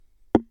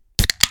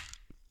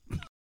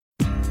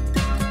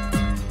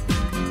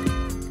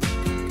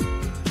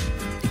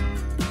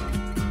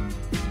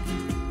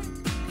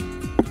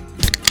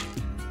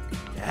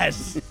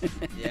Yes.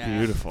 Yeah.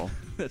 Beautiful.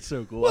 That's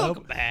so cool.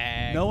 Welcome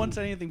back. No one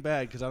said anything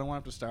bad because I don't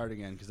want to have to start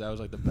again because that was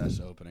like the best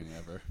opening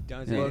ever.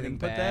 Don't say Logan, anything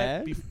put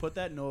bad. put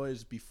that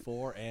noise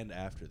before and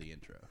after the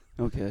intro.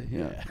 Okay,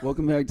 yeah. Yeah.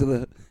 Welcome back to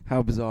the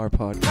How Bizarre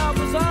podcast. How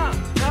bizarre!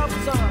 How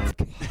bizarre!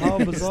 How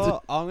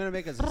bizarre! I'm gonna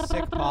make us a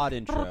sick pod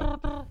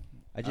intro.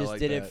 I just like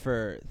did it that.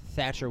 for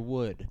Thatcher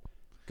Wood.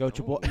 Go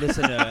to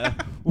listen to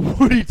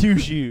Woody Two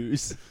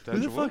Shoes. Who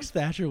the fuck's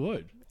Thatcher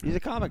Wood? He's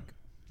a comic.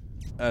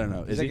 I don't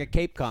know. He's Is like he? a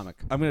Cape comic.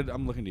 I'm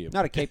looking to you.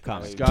 Not a Cape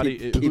comic.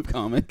 Scotty. Keep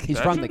comic. He's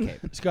from the Cape.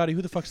 Scotty,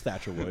 who the fuck's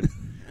Thatcher Wood?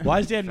 Why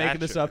is Dan making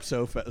this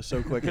Thatcher. up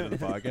so quick into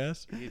the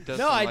podcast?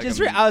 No,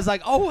 I was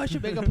like, oh, I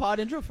should make a pod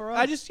intro for us.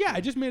 I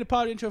just made a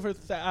pod intro for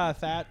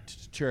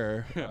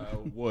Thatcher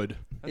Wood.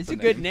 It's a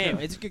good name.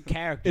 It's a good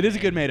character. It is a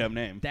good made-up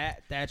name.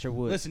 Thatcher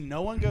Wood. Listen,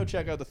 no one go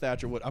check out the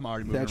Thatcher Wood. I'm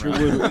already moving Thatcher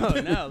around.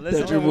 Wood. Oh, no,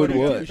 listen. Thatcher Wood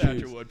what?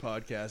 Thatcher Wood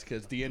podcast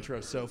because the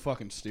intro's so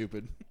fucking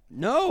stupid.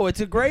 No, it's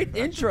a great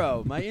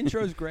intro. My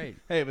intro's great.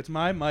 Hey, if it's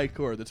my mic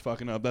cord that's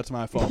fucking up, that's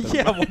my fault.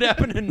 Yeah, what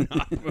happened to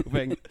not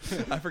moving?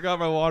 I forgot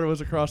my water was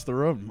across the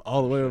room,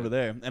 all the way over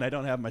there, and I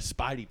don't have my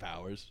Spidey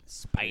powers,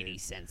 Spidey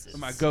senses. or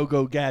my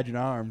go-go gadget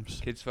arms.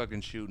 Kids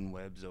fucking shooting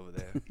webs over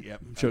there. Yep,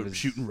 That was-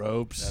 shooting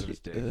ropes. That was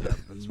dick. Yep,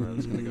 that's where I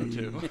was gonna go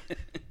to.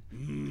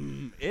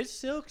 Is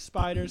silk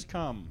spiders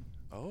come?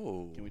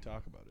 Oh. Can we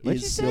talk about it?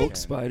 What'd you Is say? silk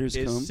spiders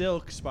Is come?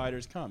 silk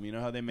spiders come? You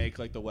know how they make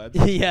like the webs?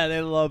 Yeah,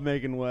 they love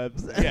making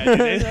webs. Yeah, dude,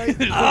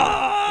 dude,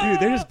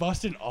 they're just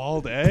busting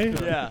all day.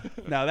 Yeah.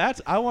 Now that's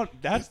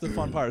the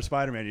fun part of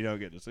Spider-Man you don't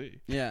get to see.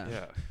 Yeah.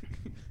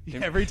 Yeah.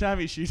 Every time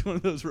he shoots one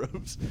of those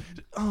ropes,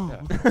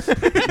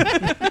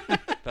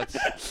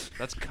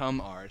 That's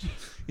cum art.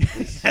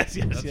 yes, That's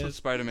what yes.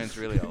 Spider-Man's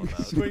really all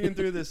about. Swinging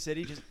through the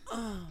city, just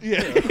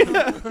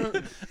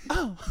Yeah.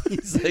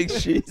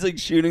 He's like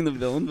shooting the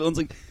villain. Villain's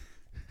like,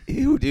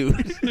 ew, dude.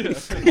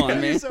 Come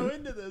on, man. so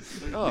into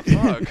this. Oh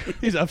fuck.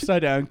 He's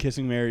upside down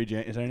kissing Mary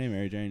Jane. Is that her name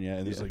Mary Jane? Yeah.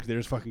 And there's like they're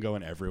just fucking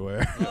going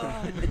everywhere.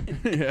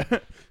 Yeah.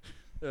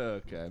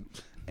 Okay.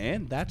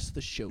 And that's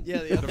the show. Yeah,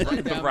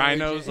 The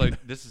rhino's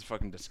like, this is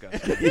fucking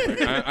disgusting.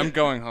 Like, I'm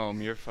going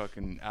home. You're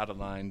fucking out of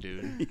line,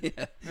 dude.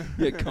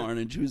 Yeah,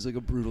 Carnage, who's like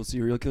a brutal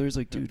serial killer. He's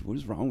like, dude, what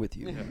is wrong with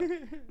you? Yeah.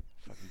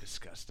 Fucking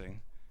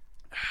disgusting.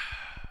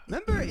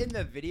 Remember in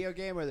the video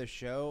game or the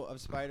show of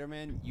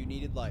Spider-Man, he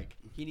needed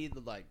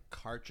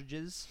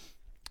cartridges.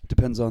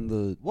 Depends on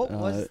the. What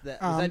was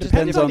that? Was that just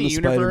depends on the the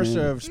universe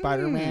Spider-Man. of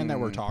Spider-Man that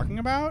we're talking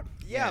about.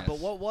 Yeah, Yes. but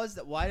what was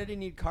that? Why did he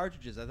need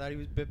cartridges? I thought he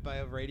was bit by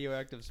a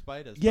radioactive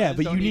spider. Yeah, Spiders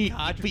but don't you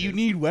cartridges.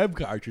 need web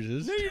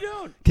cartridges. No, you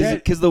don't.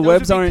 Because the Those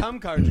webs would aren't. become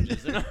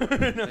cartridges.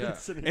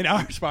 Yeah. In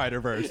our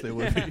Spider-Verse, they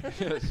would be.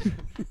 Yes.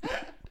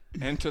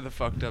 Enter the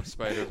fucked up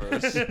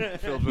Spider-Verse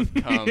filled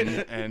with cum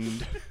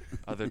and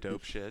other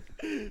dope shit.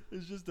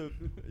 It's just a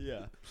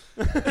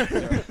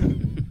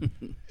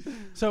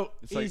So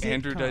It's like is it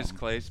Andrew Dice cum?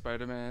 Clay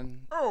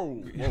Spider-Man.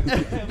 Oh,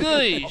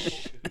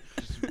 Just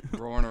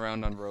roaring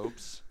around on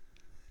ropes.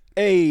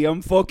 Hey,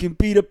 I'm fucking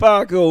Peter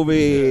Parker over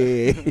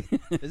here.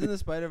 Isn't the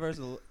Spider-Verse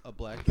a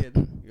black kid?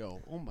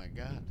 Yo, oh my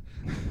god.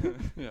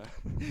 Yeah.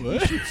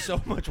 what? Shoots so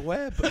much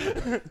web.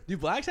 Do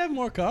blacks have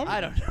more cum?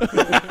 I don't know.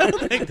 I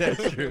don't think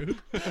that's true.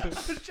 I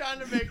was trying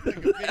to make like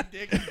a big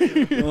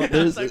dick. Well, It's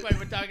there's, like when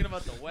we're talking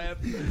about the web.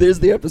 there's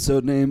the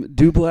episode name.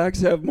 Do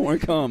blacks have more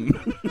cum?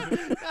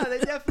 No, they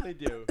definitely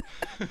do.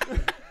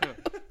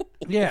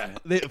 Yeah,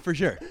 for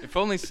sure. If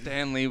only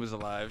Stan Lee was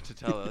alive to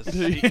tell us,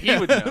 he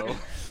would know.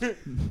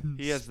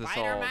 He has this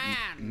all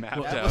mapped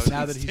out.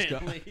 Now that he's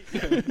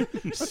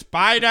gone.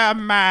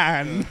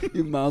 Spider-Man.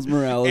 Miles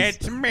Morales.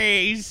 It's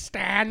me,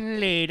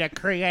 Stanley, the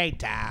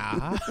creator.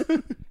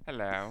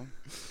 Hello.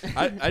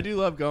 I do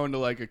love going to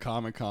like a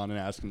Comic-Con and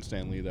asking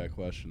Stan Lee that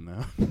question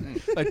though.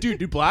 Like, dude,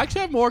 do blacks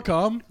have more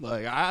cum?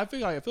 Like, I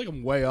feel like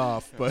I'm way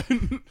off, but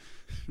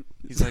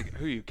He's like,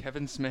 who are you,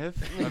 Kevin Smith?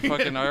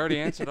 I already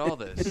answered all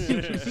this.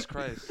 Jesus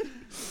Christ.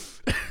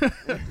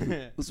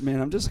 Listen,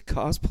 man, I'm just a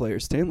cosplayer.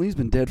 Stan Lee's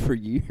been dead for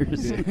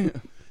years. Do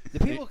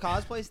people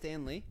cosplay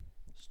Stan Lee?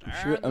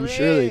 I'm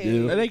sure they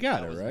do. they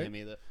got That it wasn't right. him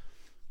either.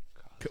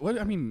 What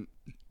I mean,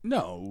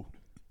 no,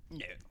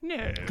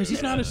 No. because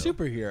he's not a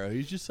superhero.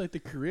 He's just like the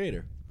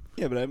creator.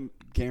 Yeah, but I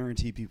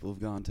guarantee people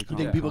have gone to. You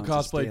think people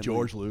Comic-Cons to cosplay Stan Lee.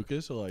 George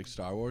Lucas or like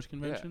Star Wars Yeah.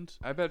 conventions?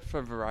 I bet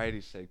for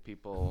variety's sake,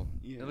 people,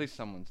 Yeah. at least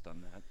someone's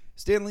done that.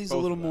 Stan Lee's Both a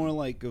of little them. more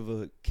like of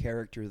a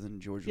character than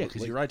George Yeah, Lucas.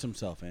 because he writes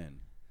himself in.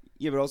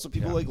 Yeah, but also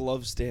people Yeah. like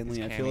love Stan Lee.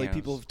 His I feel like cameos.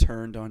 people have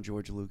turned on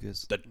George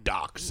Lucas. The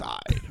dark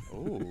side.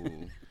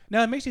 Ooh.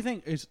 Now it makes you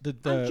think: is the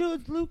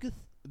George Lucas.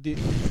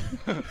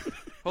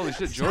 Holy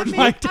shit, George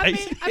Mike I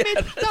Tyson?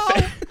 made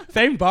Star.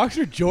 famed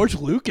boxer George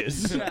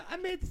Lucas? I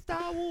made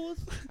Star Wars.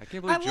 I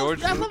can't believe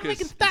George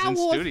Lucas is in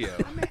studio.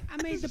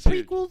 I made the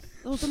Dude. prequels.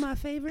 Those are my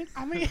favorites.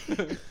 I mean,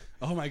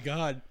 oh my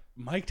God,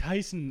 Mike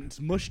Tyson's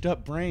mushed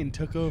up brain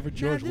took over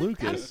George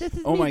Lucas. This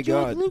is Oh me, my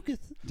George God. Lucas.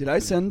 Did I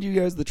send you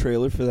guys the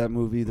trailer for that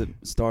movie that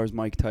stars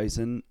Mike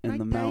Tyson and Mike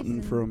the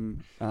mountain Tyson.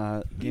 from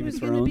He Game was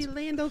of going to Thrones? be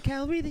Lando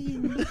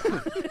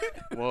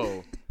Calrissian.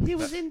 Whoa. He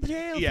was in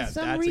jail Yeah, for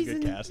some that's reason. a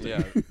good casting.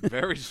 Yeah,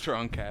 very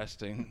strong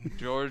casting.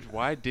 George,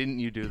 why didn't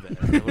you do that?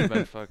 That would have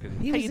been fucking...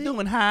 He was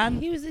in- Han?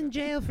 He was in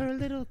jail for a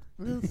little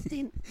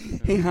stint.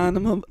 Hey, Han,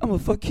 I'm gonna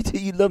fuck you till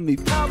you love me.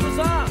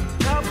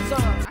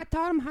 I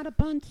taught him how to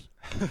punch.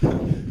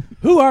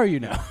 Who are you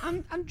now?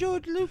 I'm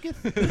George Lucas.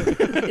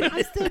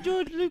 I'm still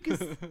George Lucas.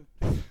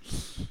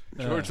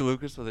 George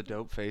Lucas with a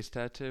dope face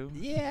tattoo?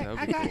 Yeah,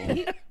 That would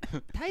be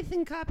cool.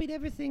 Tyson copied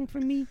everything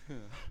from me.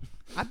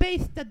 I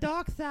based the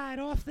dark side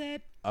off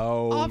that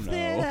Oh, off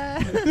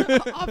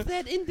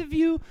that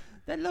interview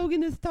that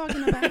Logan is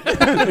talking about.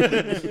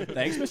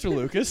 Thanks, Mr.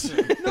 Lucas.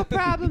 No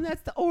problem.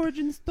 That's the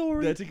origin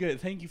story. That's a good.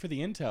 Thank you for the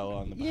intel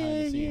on the behind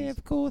yeah, the scenes. yeah,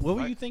 of course. What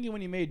were you thinking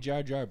when you made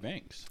Jar Jar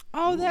Binks?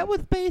 Oh, that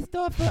was based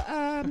off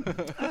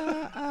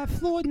of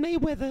Floyd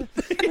Mayweather.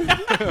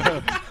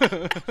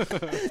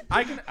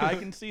 I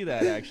can see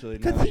that actually.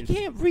 now Because that he you-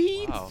 can't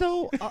read, Wow.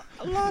 so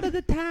a lot of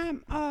the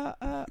time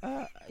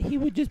he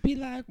would just be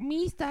like,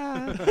 Mister.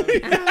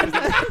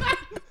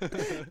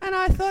 And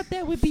I thought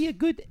that would be a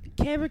good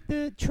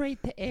character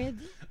trait to add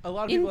A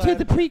lot of people into have,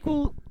 the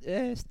prequel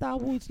Star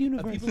Wars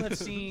universe. people have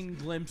seen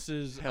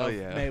glimpses Hell of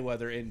yeah.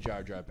 Mayweather in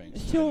Jar Jar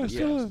Binks. Sure,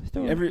 Yes.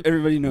 sure.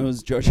 Everybody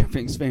knows Jar Jar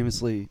Binks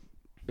famously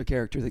a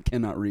character that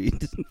cannot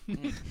read.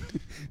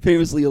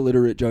 Famously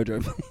illiterate Jar Jar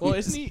Binks. Well,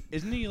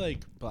 isn't he like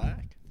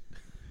black?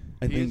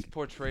 I He is think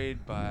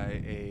portrayed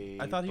by a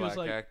I thought he was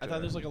black like. actor. I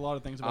thought there's like a lot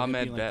of things about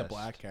Ahmed him being like the Best.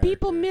 black character.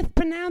 People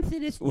mispronounce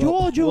it as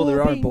well, George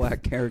there are Binks.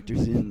 black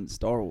characters in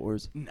Star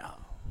Wars. No.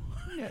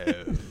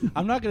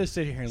 I'm not gonna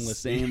sit here and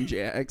listen. Sam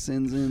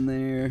Jackson's in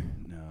there.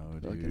 No,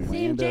 Fucking dude. Sam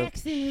Lando.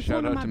 Jackson is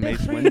Shout one of out my to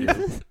best Mace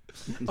friends.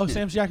 Oh,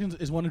 Sam Jackson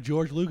is one of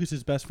George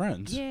Lucas's best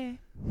friends. Yeah.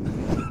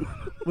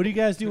 What do you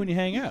guys do when you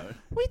hang out?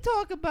 We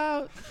talk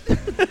about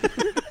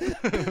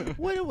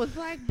what it was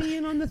like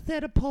being on the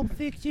set of Pulp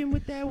Fiction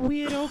with that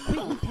weirdo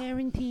Quentin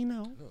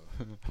Tarantino.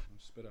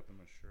 Spit up in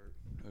my shirt.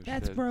 Oh,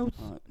 That's shit. gross.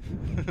 Uh,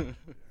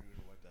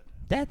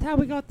 That's how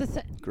we got the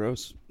set.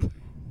 gross.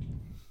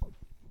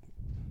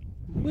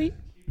 Wait.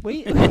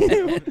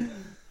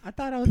 I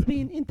thought I was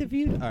being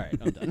interviewed. All right,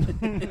 I'm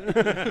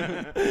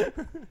done.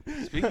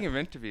 Speaking of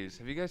interviews,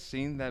 have you guys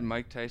seen that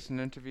Mike Tyson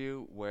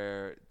interview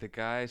where the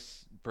guy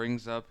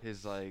brings up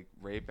his like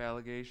rape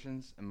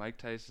allegations and Mike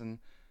Tyson,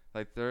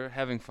 like they're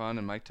having fun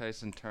and Mike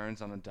Tyson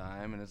turns on a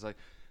dime and is like,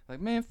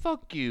 man,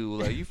 fuck you,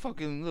 like you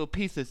fucking little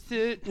piece of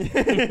shit.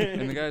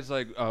 And the guy's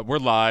like, we're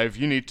live,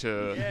 you need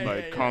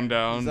to calm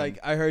down. He's like,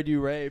 I heard you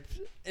raped.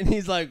 And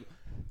he's like,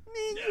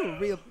 man, you're a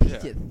real piece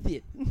of shit.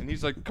 and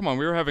he's like, come on,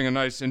 we were having a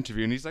nice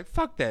interview. And he's like,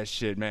 fuck that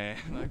shit, man.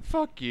 Like,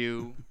 fuck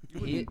you. You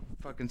wouldn't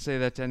fucking say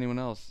that to anyone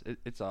else.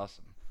 It's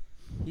awesome.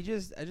 I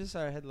just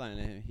saw a headline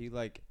of him. He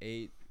like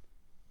ate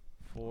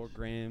 4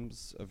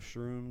 grams of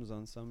shrooms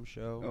on some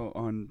show. Oh,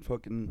 on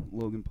fucking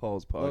Logan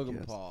Paul's podcast.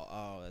 Logan Paul.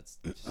 Oh, that's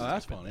that's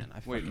stupid, funny. man. I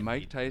Wait, fucking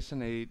Mike hate-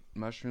 Tyson ate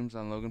mushrooms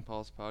on Logan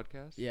Paul's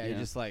podcast? Yeah, he Yeah.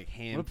 just like What a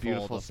handful.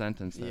 beautiful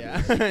sentence that Yeah,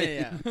 is.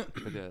 yeah.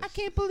 It is. I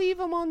can't believe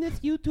I'm on this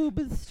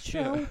YouTuber's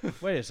show.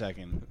 Wait a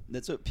second.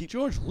 That's what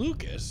people. George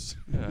Lucas.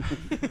 Yeah.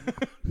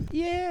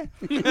 Yeah,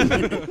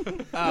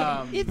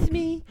 it's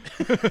me.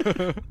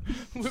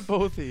 We're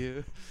both of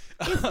you.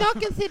 It's not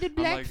considered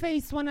I'm like-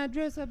 blackface when I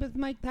dress up as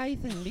Mike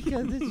Tyson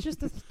because it's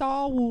just a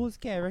Star Wars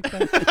character.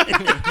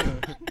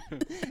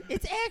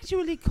 It's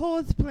actually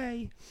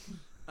cosplay.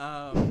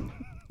 I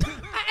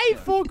ate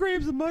 4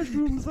 grams of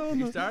mushrooms on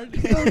You the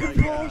started.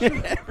 Logan Paul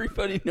show.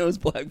 Everybody knows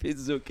blackface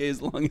is okay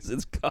as long as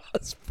it's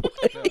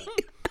cosplay.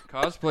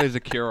 Cosplay is a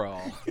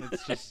cure-all.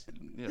 It's just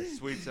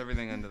sweeps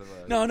everything under the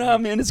rug. No,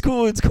 man, it's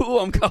cool. It's cool.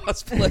 I'm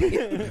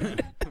cosplaying.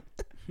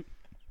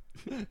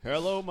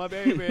 Hello, my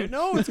baby.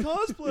 No, it's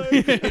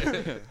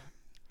cosplay.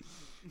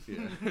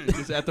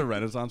 Just at the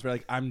Renaissance, we're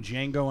like, I'm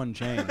Django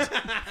Unchained.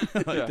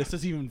 Like, this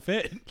doesn't even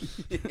fit.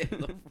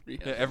 Yeah,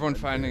 everyone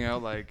finding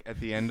out like at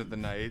the end of the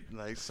night,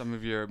 like some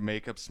of your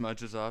makeup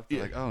smudges off.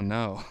 They're like, oh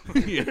no,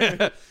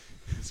 Yeah.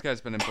 this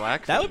guy's been in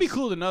black. That would be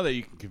cool to know that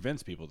you can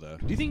convince people, though.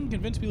 Do you think you can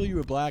convince people you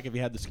were black if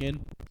you had the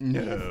skin?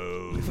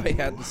 No. If I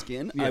had the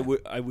skin, Yeah.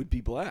 I would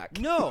be black.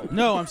 No.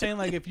 No, I'm saying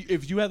like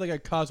if you had like a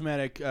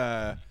cosmetic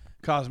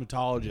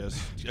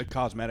cosmetologist, a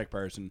cosmetic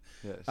person,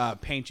 Yes.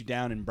 paint you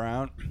down in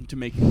brown to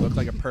make you look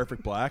like a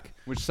perfect black.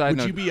 Which side Would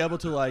note? you be able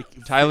to like?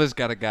 Tyler's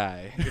got a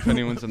guy. If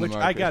anyone's in the Which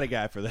market, I got a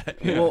guy for that.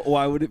 Well,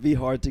 why would it be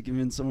hard to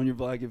convince someone you're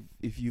black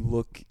if you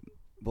look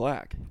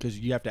black? Because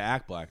you have to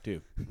act black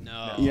too.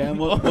 No. Yeah, and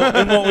what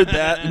would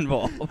that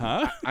involve?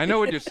 Huh? I know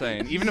what you're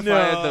saying. Even if I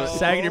had the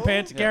Sagging your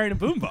pants, and Yeah. carrying a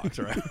boombox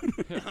around.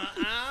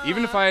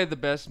 even if I had the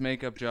best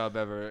makeup job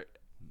ever,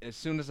 as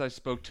soon as I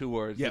spoke 2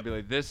 words, Yep. they'd be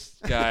like, "This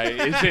guy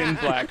is in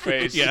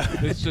blackface." Yeah.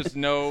 It's just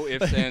no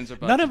ifs, ands, or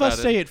buts. None of us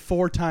about say it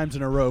 4 times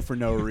in a row for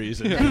no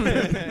reason.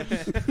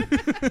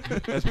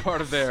 as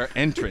part of their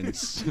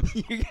entrance.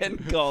 You're getting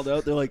called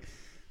out. They're like,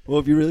 well,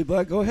 if you're really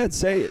black, go ahead,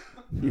 say it.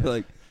 You're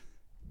like,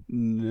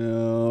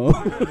 No.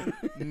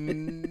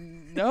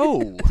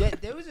 No.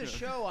 There was a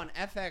show on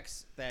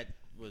FX that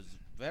was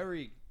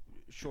very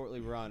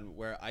shortly run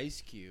where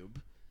Ice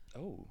Cube.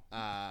 Oh.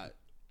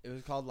 It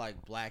was called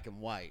like Black and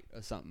White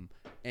or something,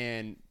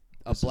 and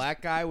a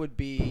black guy would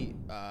be,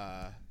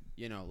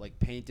 like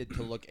painted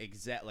to look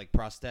like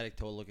prosthetic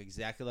to look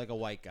exactly like a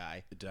white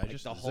guy. Did I like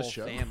just the is this whole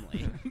show?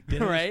 family,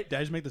 Did I right?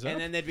 just make this up?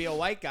 And then there'd be a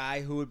white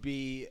guy who would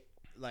be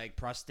like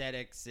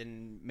prosthetics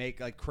and make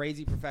like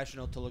crazy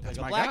professional to look That's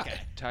like a my black guy.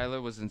 guy.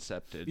 Tyler was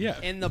incepted. Yeah.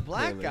 And the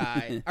black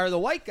guy, or the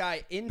white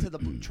guy,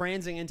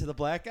 transing into the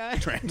black guy.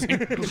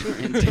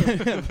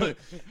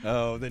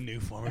 Oh, the new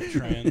form of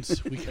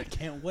trans.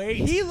 Can't wait.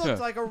 He looked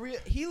like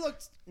he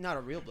looked not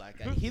a real black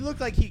guy. He looked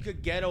like he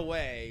could get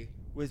away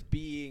with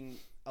being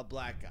a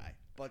black guy.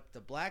 But the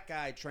black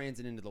guy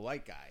transing into the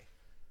white guy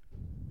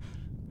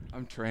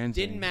I'm transing.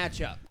 didn't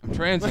match up I'm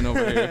transing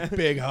over here.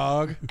 Big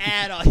hog.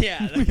 at all.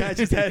 Yeah, the guy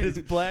just had his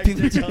black dick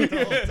out the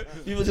whole time.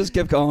 People just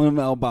kept calling him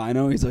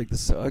albino. He's like,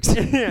 this sucks.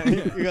 Yeah,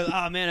 he goes,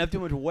 "Oh man, I have too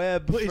much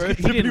web for it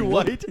He to be didn't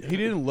look, white." he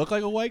didn't look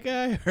like a white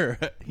guy, or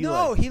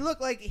No, he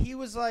looked like he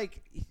was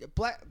like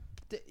black.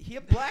 He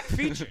had black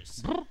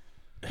features.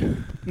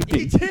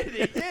 He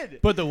did.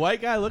 But the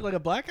white guy looked like a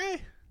black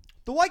guy.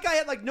 The white guy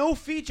had like no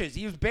features.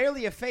 He was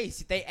barely a face.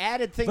 They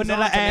added things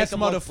Vanilla on to make ass him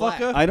look black.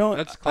 motherfucker. I don't.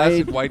 That's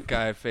classic white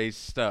guy face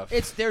stuff.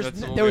 There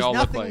That's was what we all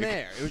look nothing like.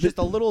 there. It was just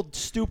a little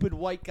stupid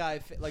white guy,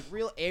 like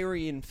real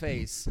Aryan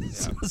face.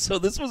 So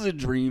this was a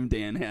dream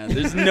Dan had.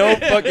 There's no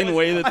fucking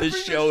way that I this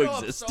bring show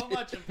up existed. so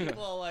much, and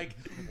people are like,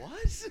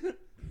 "What?"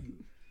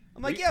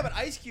 I'm like, "Yeah, but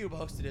Ice Cube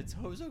hosted it, so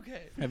it was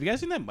okay." Have you guys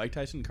seen that Mike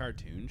Tyson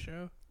cartoon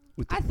show?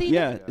 I think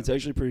Yeah, it's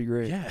actually pretty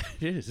great. Yeah,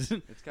 it is.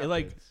 It's got It,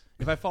 like, bits.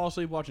 if I fall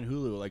asleep watching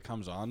Hulu, it like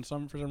comes on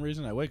for some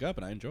reason. I wake up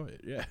and I enjoy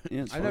it. Yeah.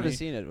 Yeah, it's I've never funny.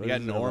 seen it. You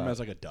got Norm as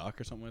like a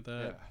duck or something like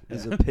Yeah. that.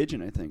 As a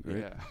pigeon, I think, right?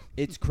 Yeah.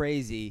 It's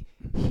crazy.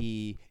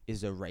 He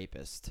is a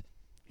rapist.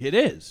 It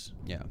is.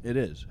 Yeah, It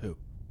is. Who?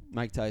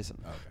 Mike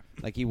Tyson. Okay.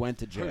 Like he went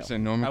to I jail. was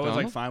saying Norm I was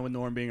Macdonald. like fine with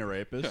Norm being a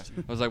rapist.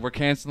 I was like, we're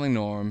canceling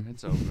Norm.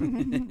 It's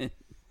over.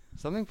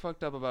 Something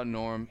fucked up about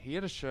Norm. He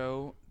had a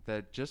show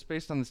that just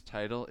based on this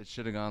title, it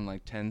should have gone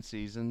like 10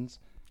 seasons.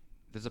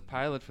 There's a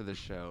pilot for this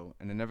show,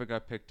 and it never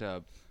got picked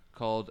up,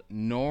 called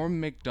Norm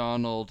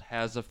Macdonald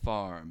Has a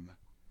Farm.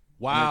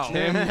 Wow. And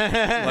it's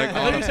him, like, I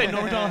thought on you a- say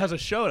Norm Macdonald has a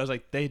show, and I was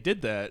like, they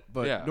did that,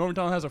 but Yeah. Norm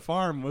Macdonald has a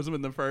farm wasn't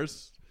in the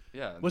first.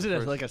 Yeah. Was the it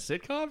first- like a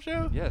sitcom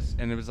show? Yes,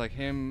 and it was like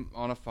him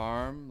on a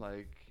farm,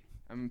 like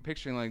I'm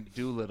picturing like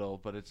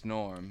Doolittle, but it's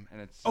Norm, and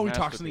it's. a Oh, he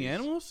talks to the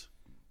masterpiece. animals.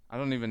 I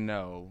don't even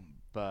know,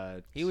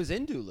 but He was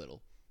in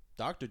Doolittle,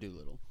 Dr.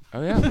 Doolittle.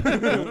 Oh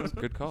yeah,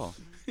 good call.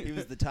 He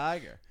was the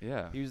tiger.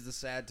 Yeah, He was the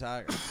sad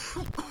tiger.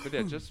 but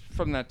yeah, just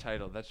from that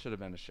title, that should have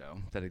been a show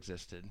that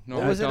existed.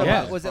 What was it Macdonald yeah.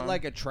 about? Has a Was it Farm.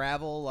 like a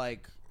travel,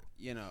 like,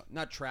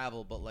 not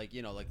travel, but like,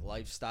 like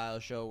lifestyle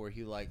show where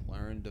he like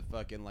learned to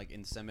fucking like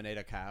inseminate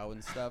a cow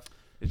and stuff?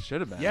 It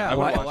should have been. Yeah, I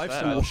would like a watch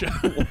lifestyle that.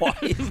 show. Why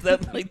is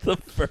that like the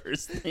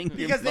first thing? your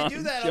Because they do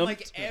mind that on like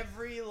jumped to?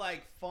 every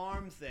like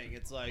farm thing.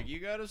 It's like you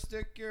gotta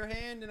stick your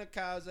hand in a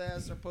cow's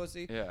ass or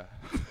pussy. Yeah,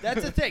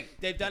 That's the thing.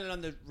 They've done it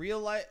on the real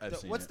life. I've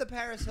seen What's it. the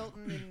Paris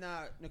Hilton and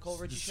Nicole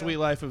Richie show? Sweet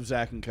Life of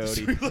Zach and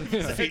Cody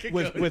Zach and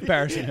Cody. with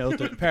Paris and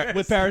Hilton.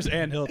 With Paris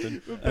and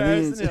Hilton. I mean,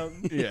 Paris it's, and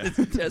Hilton. Yeah. it's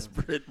a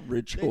desperate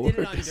rich They did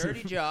it on whores.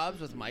 Dirty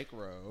Jobs with Mike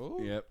Rowe.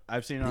 Yep,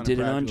 I've seen it They on. did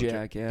it on Impractical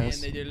Jackass.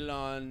 And they did it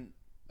on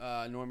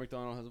Norm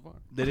Macdonald Has a Farm.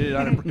 They did it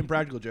on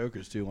Impractical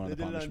Jokers too. One They of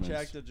the did it on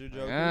punishments. Jack the Jokers.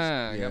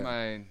 I Yeah. got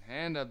my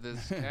hand up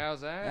this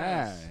cow's Ah,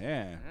 ass.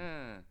 yeah.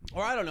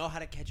 Or I don't know, how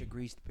to catch a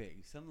greased pig.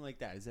 Something like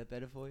that. Is that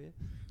better for you?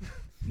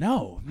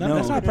 No, No.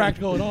 that's not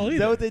practical at all either. Is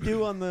that what they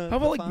do on the How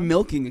about like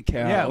milking a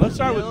cow? Yeah, let's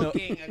start with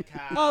milking a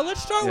cow? Oh,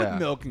 let's start Yeah. with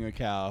milking a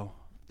cow.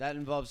 That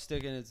involves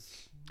sticking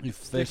its You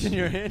sticking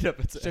your hand up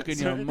its sticking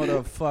ass. your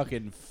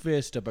motherfucking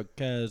fist up a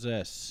cow's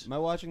ass. Am I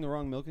watching the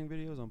wrong milking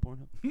videos on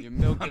Pornhub? You're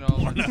milking all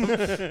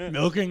the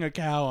Milking a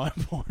cow on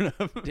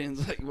Pornhub.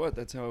 Dan's like, what?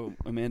 That's how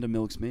Amanda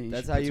milks me.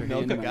 That's She how puts you her milk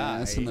hand a in my guy.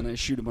 ass, and then I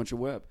shoot a bunch of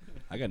web.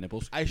 I got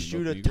nipples. I You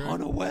shoot milk a me, ton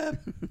girl. of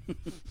web.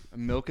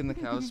 I'm milking the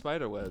cow's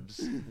spider webs.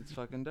 It's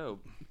fucking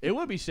dope. It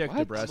would be sick to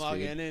What? breastfeed.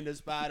 Smogging into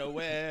spider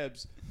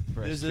webs.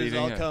 This is Breastfeeding,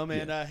 all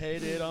coming. I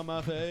hate it on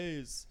my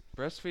face.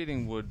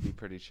 Breastfeeding would be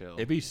pretty chill.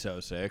 It'd be so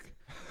sick.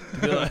 To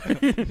be like,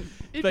 It'd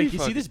like, be you see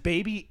fucking- this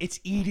baby? It's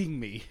eating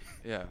me.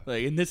 Yeah.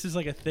 Like, and this is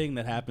like a thing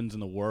that happens in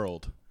the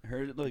world. I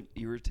heard it like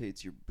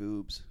irritates your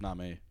boobs. Not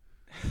me.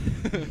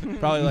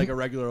 Probably like a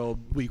regular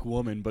old weak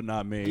woman, but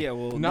not me. Yeah,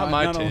 well, Not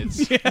my all-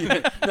 tits.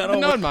 not all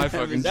Not women my have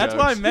fucking as- That's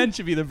jokes. why men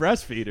should be the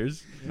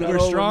breastfeeders. not We're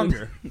all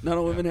stronger. Women, not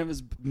all women have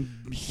as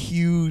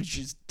huge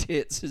as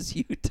tits as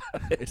you,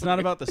 Ty. It's not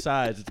about the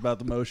size; it's about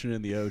the motion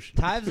in the ocean.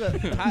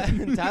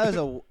 Tyler's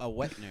a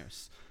wet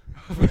nurse.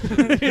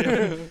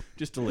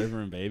 Just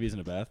delivering babies in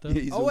a bathtub.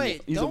 He's Oh a-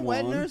 wait, he's a don't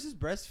wet wand. nurses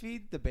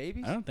breastfeed the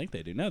babies? I don't think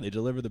they do. No, they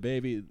deliver the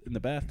baby in the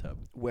bathtub.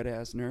 Wet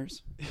ass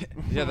nurse.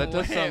 Yeah, that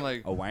does sound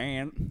like A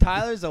wan.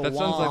 Tyler's a that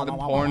sounds like the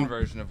wand. porn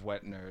version of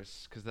wet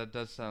nurse, because that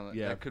does sound like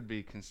Yeah. that could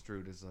be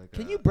construed as like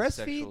Can a you breastfeed?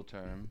 sexual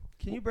term.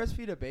 Can you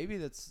breastfeed a baby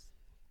that's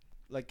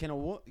like can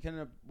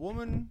a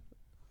woman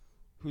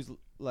who's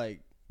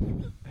like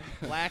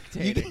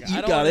lactating? You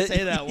I don't got want to it.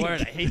 say that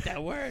word. I hate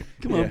that word.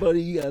 Come on,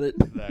 buddy, you got it.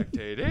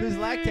 Lactating. Who's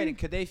lactating?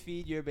 Could they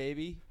feed your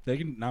baby They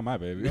can, not my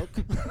baby. milk?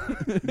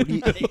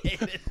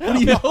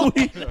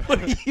 What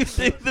do you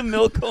think the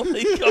milk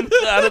only comes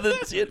out of the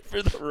tit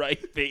for the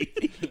right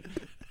baby?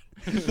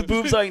 The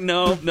boob's like,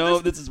 no,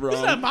 this is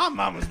wrong. my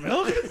mama's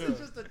milk. This is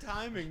just a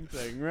timing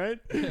thing, right?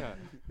 Yeah.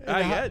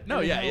 I get no,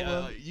 and yeah,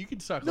 how, you can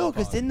suck. No, off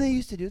because on. didn't they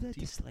used to do that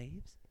to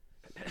slaves?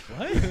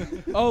 What?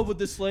 Oh, with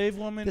the slave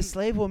woman. The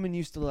slave woman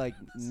used to like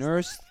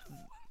nurse.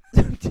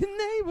 Didn't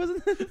they?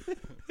 Wasn't it?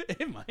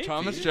 It might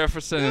Thomas be.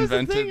 Jefferson That was the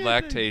invented thing, I think.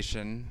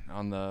 lactation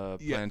on the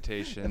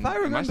plantation. If I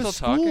Am remember still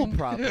school talking?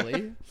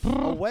 properly,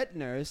 a wet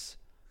nurse.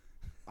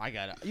 I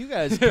got it. You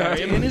guys carry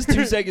Dan is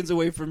 2 seconds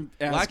away from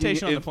asking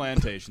Lactation on the if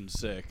plantation.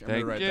 Sick. I'm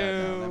Thank gonna write that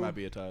down. That you. might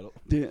be a title.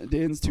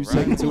 Dan's 2 Right.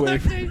 seconds away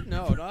from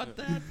No, not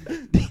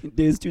that.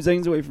 Dan's 2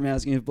 seconds away from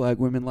asking if black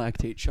women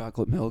lactate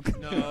chocolate milk.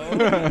 No.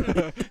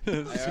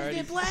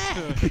 I black.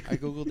 I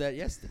googled that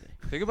yesterday.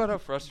 Think about how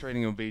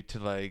frustrating it would be to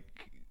like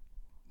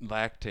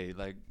lactate.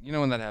 Like, you know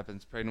when that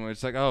happens, pregnant women,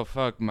 it's like, oh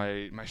fuck,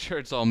 my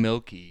shirt's all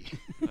milky.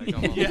 Like,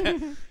 I'm all- Yeah,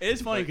 it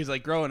is funny because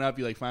like growing up,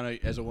 you like find out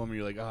as a woman,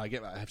 you're like, oh,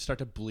 I start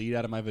to bleed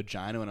out of my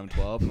vagina when I'm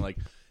 12, and like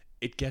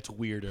it gets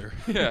weirder.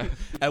 Yeah.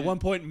 At one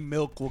point,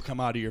 milk will come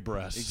out of your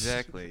breasts.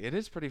 Exactly. It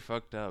is pretty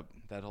fucked up,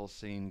 that whole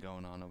scene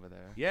going on over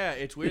there. Yeah,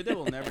 it's weird that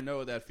we'll never know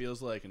what that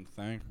feels like, and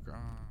thank God.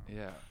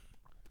 Yeah.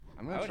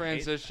 I'm I gonna would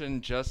hate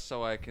transition just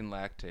so I can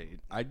lactate.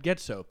 I'd get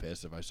so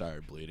pissed if I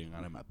started bleeding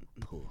out of my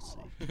pussy.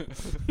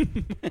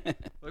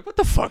 Like, what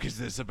the fuck is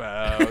this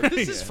about?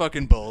 This is Yeah.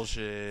 fucking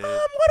bullshit.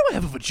 Why do I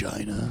have a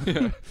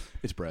vagina?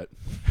 It's Brett.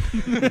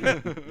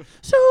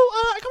 So,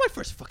 I got my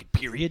first fucking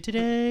period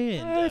today,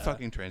 and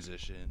Fucking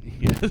transition.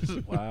 yes,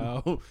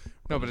 wow.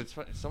 No, but it's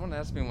funny. Someone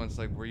asked me once,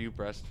 like, were you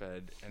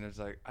breastfed? And it's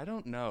like, I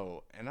don't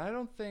know. And I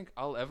don't think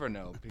I'll ever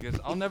know because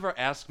I'll never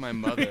ask my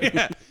mother,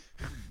 Yeah.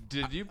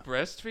 did you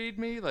breastfeed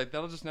me? Like,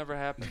 that'll just never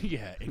happen.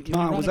 Yeah. and can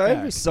Mom, run was it I back.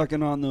 ever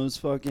sucking on those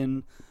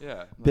fucking Yeah.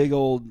 Like, big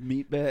old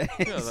meat bags?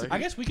 yeah, like, I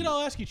guess we could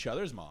all ask each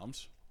other's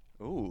moms.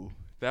 ooh,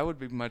 that would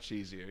be much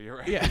easier. You're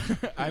right. Yeah.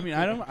 I mean,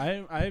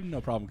 I have no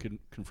problem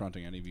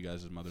confronting any of you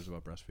guys as mothers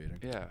about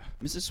breastfeeding. Yeah.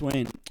 Mrs.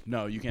 Swain,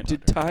 No, you can't.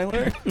 did talk to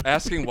her. Tyler?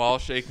 Asking while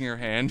shaking her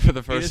hand for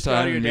the You first just go out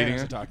of time your meeting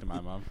dance her. to talk to my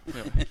mom.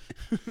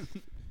 Yeah.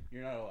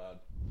 You're not allowed.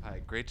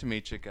 Hi, great to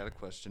meet you. Got a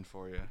question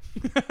for you.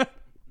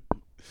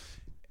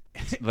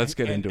 Let's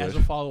get And into as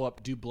it. a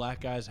follow-up, do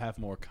black guys have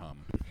more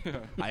cum?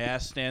 I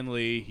asked Stan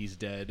Lee. He's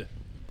dead.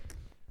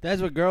 That's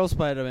what Girl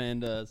Spider-Man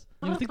does.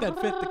 You don't think that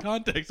fit the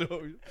context?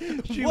 Of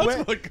She, What's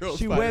we- what girl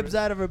she Spider-Man? webs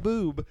out of her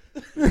boob.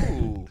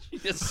 Ooh.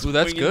 Just Ooh,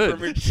 that's swinging from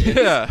her good. tits.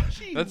 Yeah,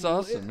 that's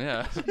awesome.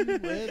 Yeah.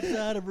 Webs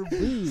out of her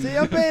boob. See,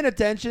 I'm paying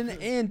attention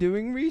and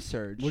doing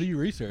research. What are you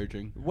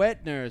researching?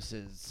 Wet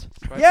nurses.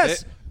 Right.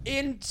 Yes,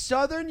 in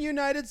southern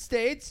United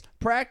States,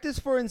 practice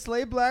for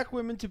enslaved black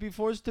women to be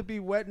forced to be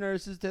wet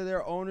nurses to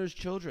their owners'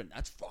 children.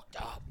 That's fucked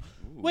up.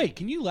 Wait,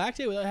 can you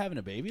lactate without having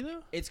a baby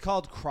though? It's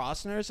called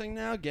cross nursing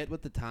now. Get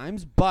with the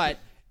times, but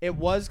it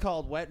was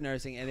called wet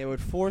nursing, and they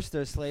would force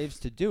their slaves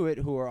to do it,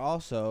 who are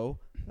also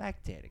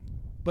lactating.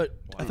 But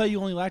I thought you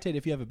only lactate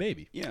if you have a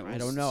baby. Yeah, I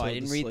don't know. so I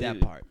didn't the read that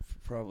slave part.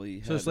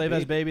 Probably. So had the slave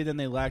has a baby, then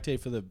they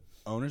lactate for the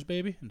owner's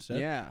baby instead.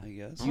 Yeah, I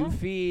guess. you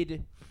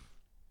feed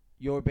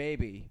your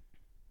baby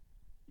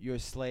your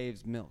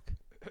slave's milk.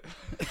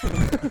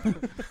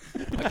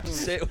 Why'd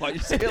you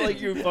say it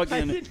like you're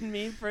fucking didn't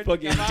mean for it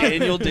fucking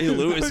Daniel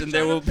Day-Lewis and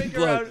there will be figure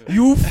blood. out-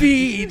 You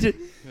feed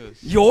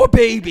your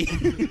baby.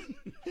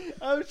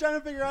 I was trying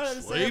to figure out how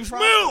to say it Slave's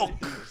properly. milk.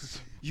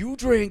 You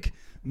drink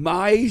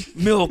my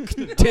milk,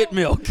 tit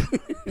milk.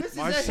 This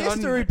My is a son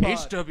history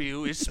pod.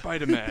 HW is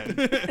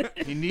Spider-Man.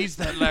 He needs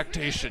that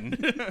lactation.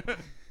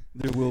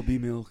 There will be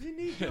milk.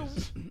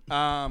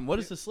 What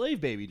does the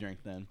slave baby drink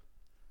then?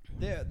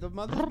 The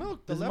mother's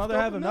milk. Does the mother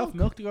have enough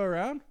milk to go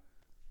around?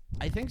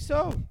 I think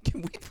so.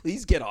 Can we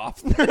please get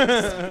off?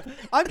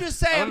 I'm just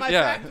saying my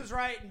yeah. fact was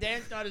right, and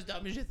Dan's not as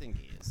dumb as you think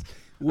he is.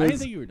 I didn't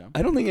think you were dumb.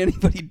 I don't think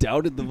anybody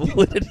doubted the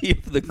validity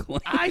of the claim.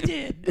 I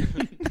did.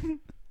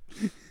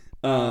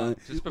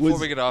 Just before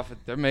we get off it,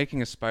 they're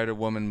making a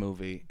Spider-Woman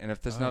movie, and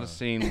if there's not a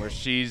scene where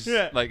she's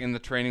like in the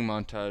training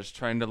montage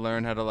trying to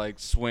learn how to like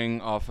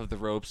swing off of the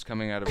ropes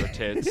coming out of her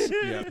tits,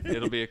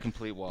 it'll be a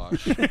complete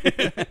wash.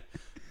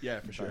 Yeah,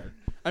 for sure.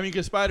 I mean,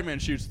 because Spider-Man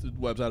shoots the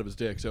webs out of his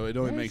dick, so it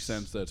only makes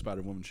sense that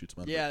Spider-Woman shoots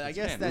him out of Yeah, his I dick.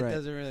 guess that Right.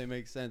 doesn't really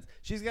make sense.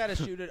 She's got to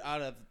shoot it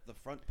out of the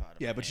front part.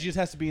 Of Yeah, her but she hand. just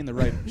has to be in the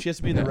right. She has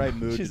to be in the right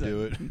mood to She's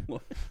do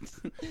it.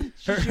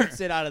 she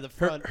shoots it out of the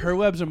front. Her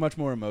webs are much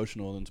more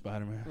emotional than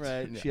Spider-Man.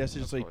 Right. She has to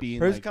Yeah, just of like be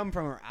in. Hers like, come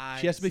from her eyes.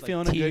 she has to be like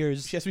feeling a good.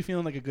 tears. She has to be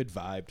feeling like a good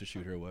vibe to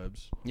shoot her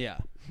webs. Yeah.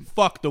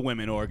 Fuck the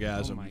women Oh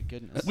orgasm. my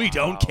goodness. We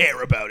don't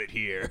care about it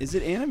here. Is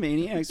it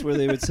Animaniacs where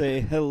they would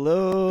say,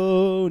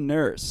 hello,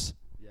 nurse?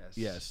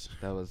 Yes.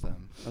 That was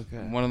them. Okay.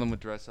 One of them would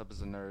dress up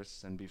as a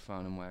nurse and be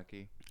fun and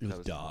wacky. It That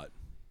was them. Dot.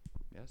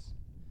 Yes.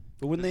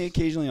 But wouldn't they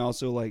occasionally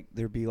also, like,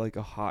 there'd be, like,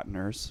 a hot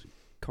nurse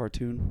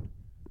cartoon?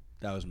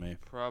 That was me.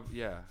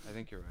 Yeah, I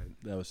think you're right.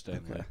 That was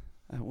Stanley. Okay.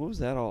 What was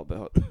that all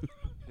about?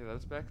 Yeah, that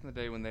was back in the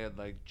day when they had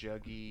like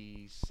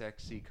juggy,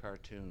 sexy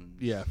cartoons.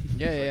 Yeah.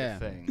 Yeah, Like a yeah.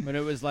 thing. When it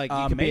was like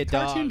you could be a make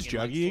dog. cartoons and,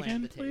 like, juggy slam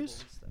again, the table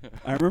please? and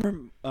stuff. I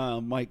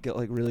remember Mike got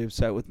like really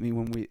upset with me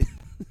when we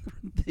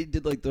they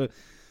did like the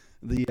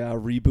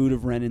reboot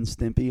of Ren and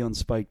Stimpy on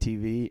Spike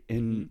TV,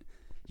 and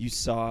you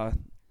saw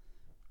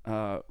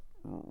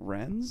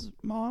Ren's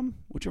mom.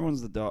 Whichever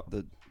one's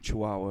the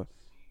Chihuahua.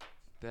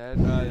 That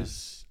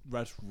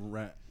That's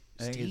Ren.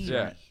 I think it's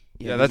yeah. Ren.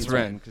 Yeah, that's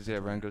Ren, because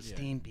Ren goes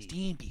Stimpy.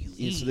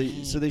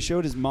 Yeah, so they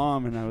showed his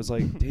mom, and I was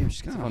like, damn,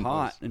 she's kind of fun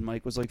hot. voice. And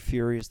Mike was like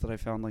furious that I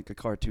found like a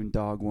cartoon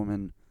dog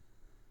woman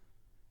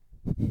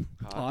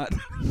hot.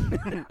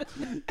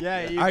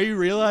 Yeah, Are you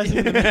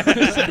realizing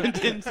the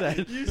sentence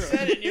that you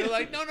said it. And you were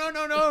like,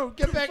 no,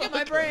 get back in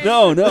my brain.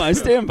 No, I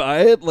stand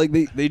by it. Like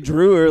they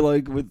drew her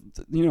like with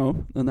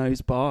a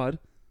nice bod.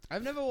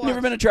 I've never You watched.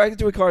 never been attracted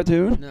to a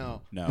cartoon?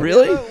 No. No.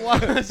 Really? Never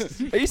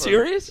watched. Are you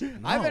serious?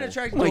 I've been No.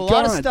 attracted Oh to my a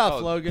lot of God. stuff, Oh,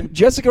 Logan.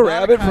 Jessica Not a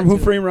Rabbit from Who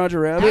cartoon. Framed Roger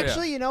Rabbit?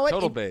 Actually, you know what?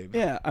 Total In- babe.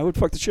 Yeah, I would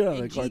fuck the shit out of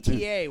In that cartoon.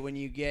 GTA, when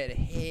you get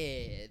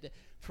head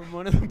from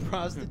one of the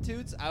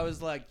prostitutes, I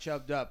was like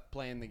chubbed up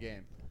playing the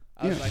game.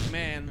 I was Yeah. like,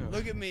 man,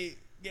 look at me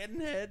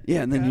getting head.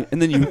 Yeah, and then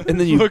Okay. you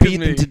Look at beat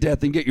them me. to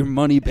death and get your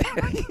money back.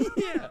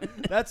 Yeah,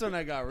 that's when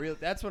I got real.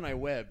 That's when I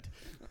webbed.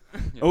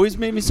 Always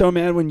made me so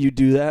mad when you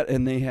do that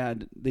and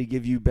they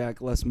give you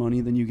back less money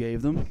than you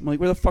gave them. I'm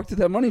like, where the fuck did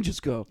that money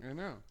just go? I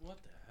know. What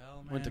the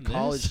hell, man? Went to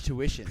college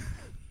tuition.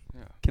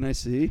 Yeah. Can I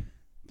see?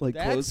 Like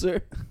That's-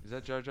 closer? Is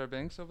that Jar Jar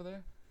Binks over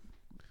there?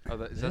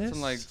 Oh, is that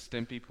some like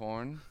Stimpy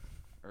porn?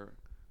 Or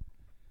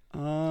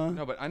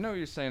no, but I know what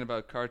you're saying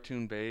about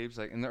cartoon babes.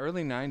 Like in the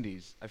early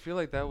 '90s, I feel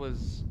like that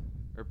was,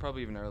 or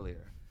probably even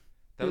earlier.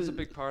 That was a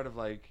big part of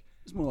like.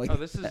 It's more like Oh,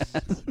 this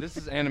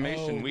is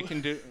animation.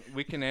 Oh.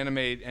 We can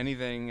animate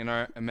anything in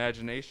our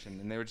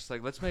imagination, and they were just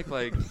like, let's make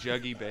like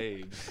juggy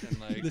babes and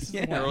like This is the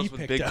one girls he with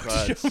picked big out.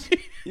 butts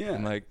yeah.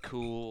 and like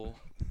cool.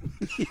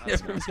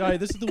 Guy,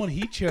 this is the one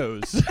he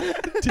chose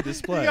to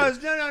display. He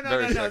goes, no,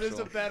 Very there's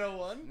sexual. a better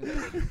one.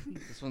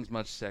 This one's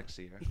much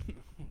sexier.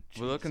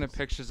 We're looking at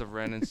pictures of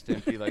Ren and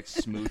Stimpy like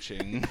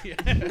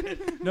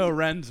smooching. No,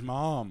 Ren's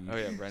mom. Oh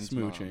yeah, Ren's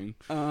mom.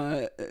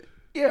 smooching.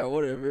 Yeah,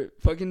 whatever.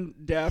 Fucking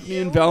Daphne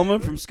and Velma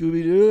from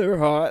Scooby Doo, they're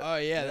hot. Oh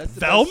yeah, that's the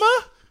Velma?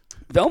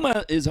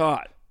 Velma is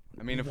hot.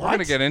 I mean, if we're What?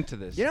 gonna get into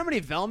this, You know how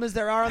many Velmas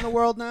there are in the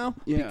world now?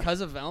 Yeah.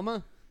 Because of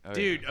Velma? oh, yeah.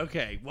 Dude,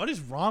 okay. What is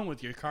wrong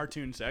with your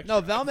cartoon section?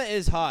 No, Velma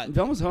is hot.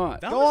 Velma's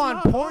hot. Vel- Go on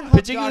Velma's not Pornhub.com.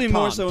 Particularly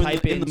more so in the-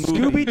 type in the movie.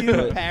 Scooby Doo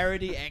But-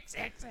 parody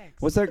XXX.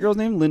 What's that girl's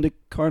name? Linda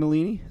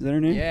Cardellini? Is that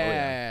her name?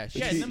 Yeah,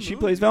 Yeah, in the She movie,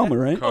 plays Velma,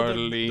 right? Oh, the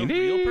Cardellini.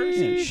 real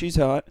person? Yeah, she's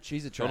hot.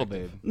 she's a Total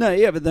babe. No,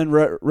 yeah, but then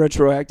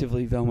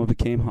retroactively, Velma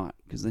became hot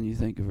because then you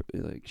think of her,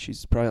 like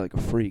she's probably like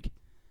a freak.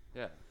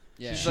 Yeah.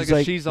 Yeah. She's She's like, like-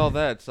 if she's all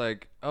that. It's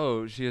like,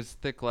 oh, she has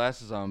thick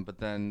glasses on, but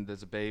then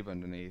there's a babe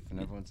underneath, and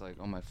everyone's like,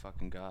 oh my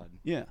fucking god,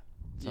 Yeah,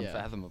 it's Yeah.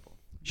 unfathomable.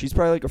 she's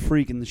probably like a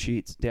freak in the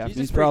sheets.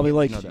 Daphne's freak probably in the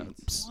like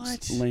sheets. No doubt.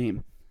 What?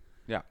 lame.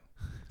 That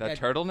Yeah.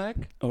 turtleneck?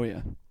 Oh yeah,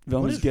 What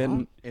Velma's is getting.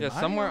 wrong? Yeah, Am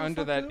I somewhere all under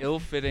fucked that up?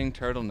 ill-fitting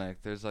turtleneck,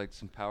 there's like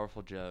some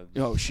powerful jugs.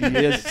 Oh, she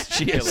is.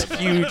 She has Kill it.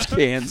 huge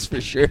cans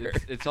for sure.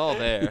 It's all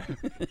there,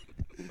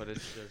 but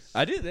it's just.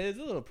 I did. There's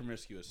a little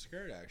promiscuous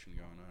skirt action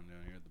going on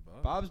down here at the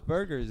bottom. Bob's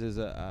Burgers is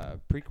a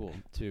prequel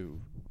to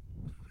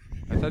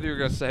I thought you were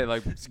gonna say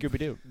like Scooby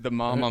Doo. the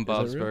mom on Is that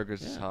Bob's real?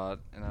 Burgers is Yeah. hot,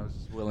 and I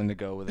was willing to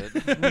go with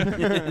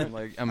it.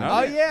 Like, I'm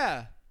Oh in.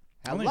 yeah.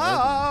 I only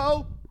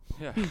Hello.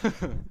 Yeah.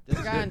 There's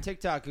a guy on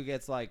TikTok who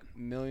gets like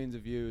millions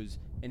of views,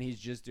 and he's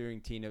just doing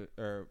Tina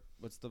or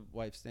what's the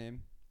wife's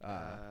name?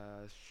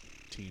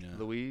 Tina.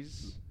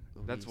 Louise.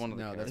 That's one of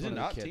the. No, that's Is one it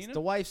of not the kids. Tina?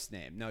 The wife's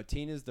name. No,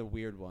 Tina's the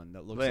weird one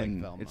that looks Lynn.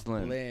 like Velma. It's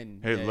Lynn. Lynn.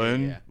 Hey, Yeah,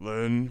 Lynn.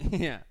 Lynn. Yeah.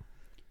 yeah.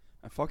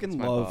 I fucking That's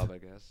my love Bob, I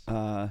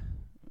guess.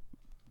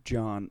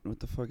 John. What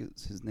the fuck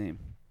is his name?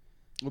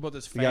 What about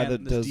this The guy fan,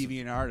 that this does-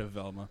 deviant art of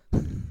Velma?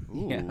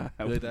 Ooh. Yeah,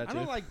 I Really would- that I too?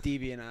 don't like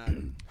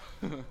DeviantArt.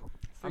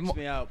 I'm Freaks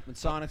me out. When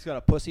Sonic's got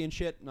a pussy and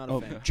shit, not a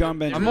Oh, fan. John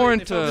Benjamin. I'm more They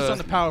into. focused on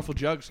the powerful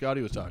jug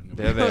Scotty was talking about.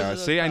 There they are.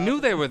 See, I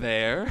knew they were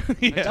there. I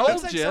It told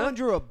looks like you. someone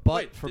drew a butt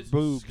Wait, for this-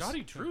 boobs.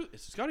 Scotty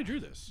drew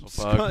this.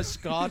 Fuck.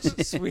 Scotch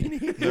Sweeney.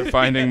 They're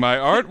finding my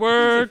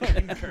artwork.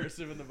 In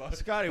cursive in the box.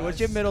 Scotty,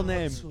 what's your middle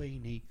name?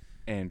 Sweeney.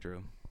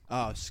 Andrew.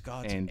 Oh,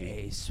 Scott Andy.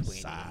 A.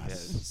 Sweeney. Yes.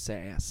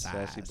 Sass.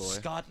 Sassy boy.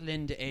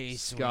 Scotland A.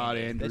 Scott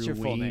Sweeney. Andrew That's your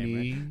full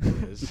name, right?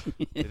 Weenie. It is.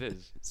 It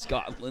is.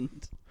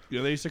 Scotland.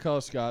 Yeah, they used to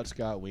call Scott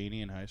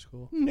Weenie in high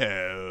school.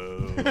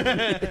 No.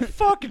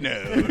 Fuck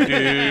no, dude.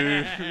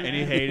 And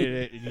he hated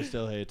it, and he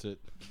still hates it.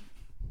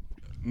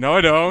 No,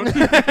 I don't.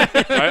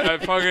 I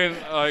fucking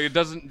it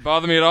doesn't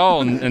bother me at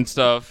all and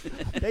stuff.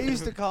 They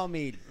used to call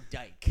me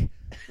Dyke,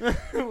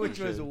 which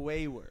was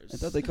way worse. I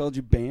thought they called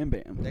you Bam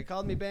Bam. They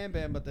called me Bam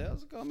Bam, but they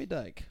also called me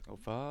Dyke. Oh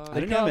fuck. I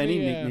didn't call have any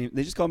me, nickname.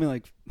 They just called me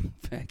like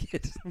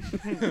faggot.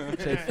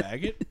 Say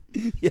faggot?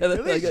 Yeah,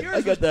 At least yours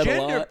I got was that a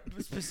gender lot.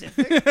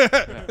 specific.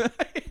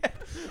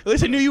 At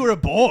least I knew you were a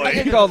boy. I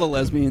get called a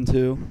lesbian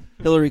too.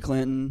 Hillary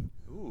Clinton.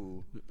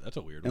 Ooh. That's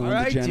a weird Ellen one.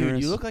 All right, dude,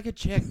 DeGeneres. you look like a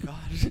chick.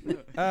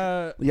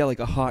 God. Yeah, like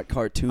a hot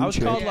cartoon I was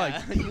chick. called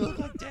Yeah, you look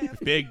like Daphne.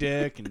 Big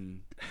Dick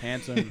and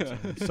handsome.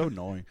 It's so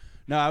annoying.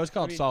 No, I was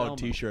called mean, Solid Velma.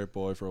 T-shirt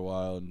boy for a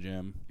while in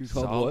gym. You're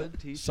called Solid what?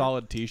 T-shirt?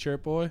 Solid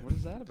T-shirt boy. What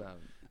is that about?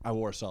 I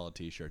wore a solid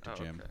T-shirt to Oh,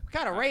 gym. okay. What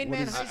kind of Rain What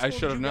Man is- high I school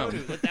should have did you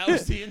go known. to? That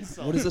was the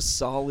insult. What is a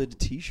solid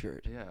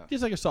T-shirt? Yeah.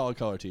 Just like a solid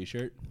color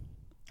T-shirt.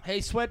 Hey,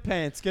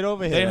 sweatpants, get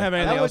over here. They didn't have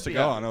anything That else would to be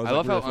go a- on. I, was I like,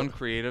 love how really fu-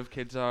 uncreative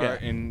kids are, Yeah.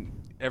 and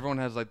everyone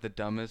has like the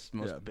dumbest,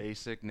 most Yeah.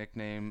 basic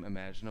nickname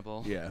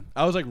imaginable. Yeah,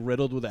 I was like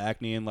riddled with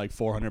acne and like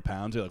 400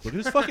 pounds. You're like, look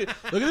at this fucking,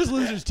 look at this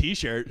loser's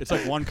T-shirt. It's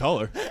like one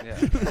color. Yeah.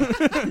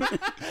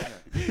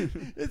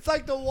 It's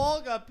like the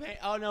wall got paint.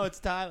 Oh no, it's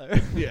Tyler.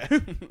 Yeah,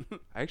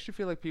 I actually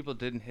feel like people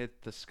didn't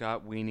hit the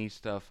Scott Weenie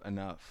stuff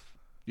enough.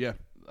 yeah.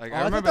 Like Oh, I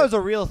I thought remember that was a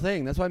real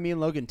thing. That's why me and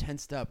Logan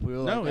tensed up. We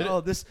were No, like, it- "Oh,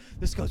 this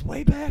goes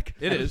way back."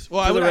 It is.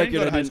 Well, For I, the I didn't go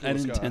record, to I high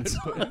didn't school with tense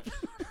Scott.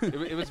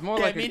 up. it was more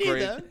Yeah, like me a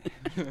grade.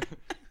 neither.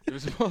 It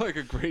was more like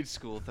a grade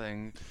school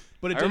thing.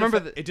 But it I did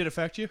remember it did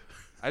affect you.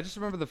 I just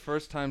remember the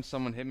first time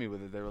someone hit me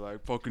with it. They were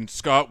like, "Fucking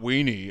Scott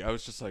Weenie." I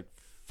was just like,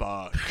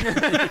 "Fuck."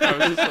 I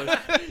was just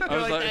like, I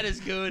was like, that is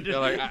good. yeah,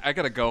 like I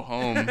gotta go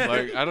home.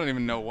 Like I don't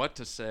even know what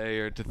to say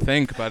or to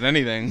think about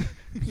anything.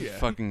 Yeah.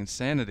 Fucking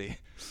insanity.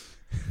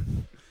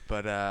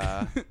 But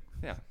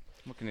yeah,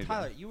 what can you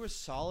Tyler, you were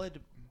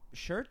solid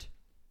shirt.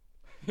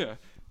 do? Yeah,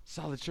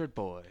 solid shirt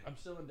boy. I'm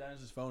still in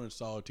Dennis's phone and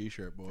solid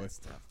T-shirt boy. That's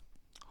tough.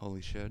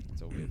 Holy shit.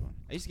 That's a weird one.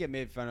 I used to get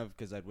made fun of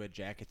because I'd wear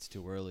jackets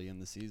too early in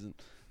the season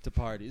to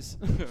parties.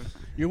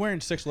 You're wearing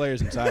 6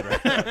 layers inside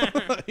right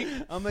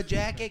now. I'm a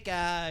jacket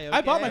guy.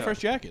 I bought my okay?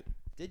 first jacket.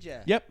 Did ya?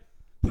 Yep.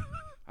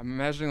 I'm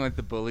imagining like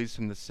the bullies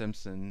from The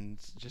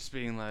Simpsons just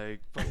being like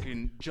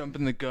fucking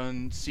jumping the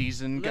gun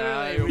season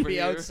guy Literally, we'd over be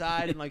here.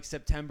 outside in like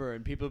September,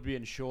 and people would be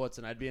in shorts,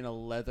 and I'd be in a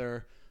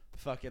leather,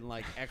 fucking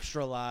like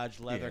extra large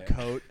leather Yeah.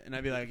 coat, and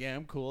I'd be like, "Yeah,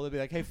 I'm cool." They'd be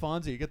like, "Hey,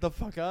 Fonzie, get the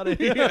fuck out of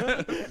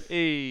here."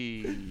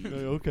 Hey.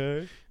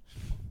 Okay.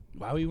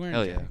 Why were you wearing?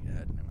 Hell a yeah. jacket? Never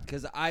mind.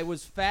 Because I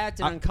was fat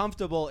and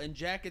uncomfortable, and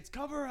jackets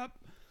cover up.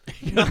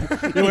 You're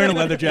wearing a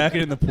leather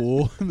jacket in the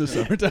pool in the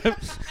summertime.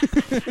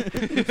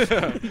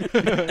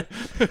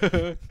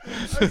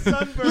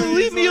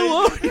 Leave me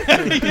alone.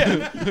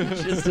 Yeah.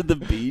 Just at the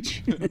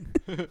beach.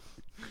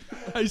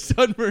 I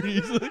sunburn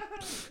easily.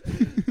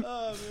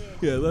 Oh, man.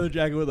 Yeah, leather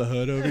jacket with a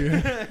hood over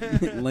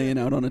here. Laying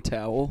out on a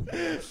towel.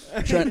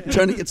 Trying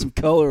to get some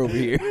color over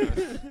here.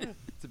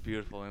 It's a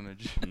beautiful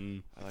image.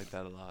 I like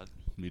that a lot.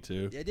 Me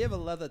too. The idea of a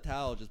leather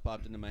towel just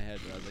popped into my head,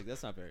 but I was like,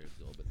 that's not very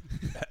absorbent.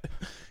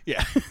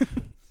 Yeah.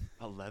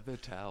 A leather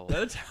towel.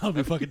 Leather towel would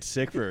be fucking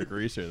sick for a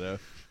greaser though.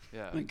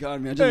 Yeah. Oh my God,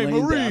 imagine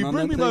laying down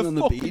on that thing on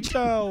the beach.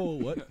 towel.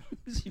 What?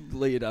 You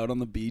lay it out on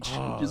the beach.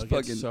 Oh, just it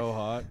gets fucking. so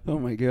hot. Oh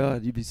my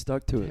God, you'd be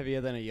stuck to it.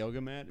 Heavier than a yoga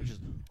mat. It's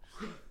just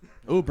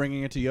Oh,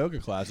 bringing it to yoga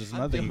classes is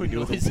another thing you can do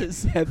with a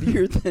noises.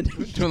 Heavier than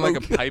Doing like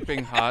a yoga.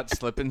 piping hot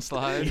slip and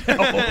slide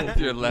with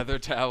your leather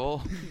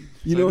towel.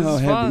 You It's know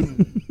like, how this is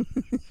heavy. fun.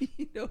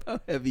 You know how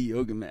heavy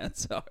yoga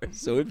mats are.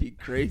 So it'd be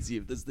crazy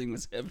if this thing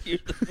was heavier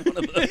than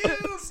one of those.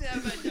 You've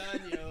never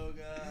done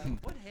yoga.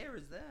 What hair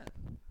is that?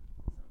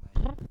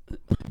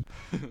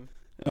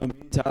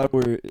 Todd,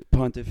 we're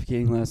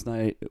pontificating last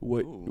night.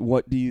 Ooh.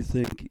 What do you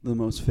think the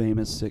most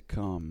famous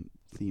sitcom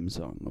theme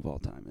song of all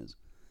time is?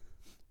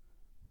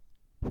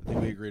 I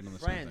think we agreed on the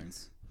same thing.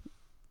 Friends.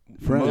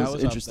 Friends, That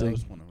was interesting. That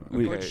was one of them.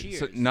 We- Or Okay,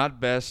 so Cheers. not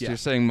best. Yeah. You're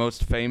saying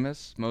most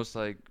famous, most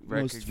like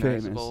Most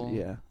recognizable. famous,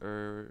 yeah.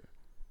 Or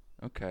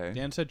okay.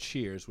 Dan said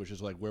Cheers, which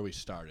is like where we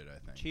started, I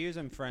think. Cheers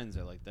and Friends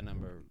are like the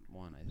number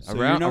one. I think. So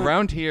around you're not-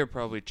 around here,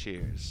 probably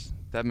Cheers.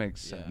 That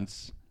makes Yeah.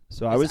 sense.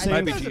 So I was I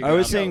saying, think I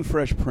was that's- saying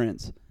Fresh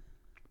Prince.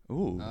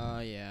 Ooh. Oh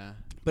yeah.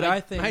 But My-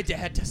 I think my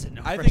dad doesn't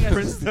know. I Fresh think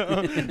Prince as, though.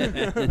 I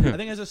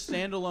think as a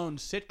standalone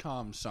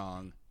sitcom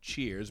song,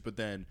 Cheers, but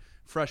then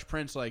Fresh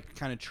Prince like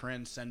kind of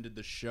transcended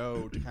the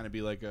show to kind of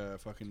be like a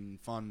fucking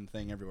fun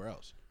thing everywhere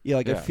else. Yeah,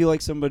 like I Yeah. feel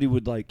like somebody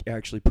would like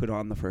actually put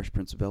on the Fresh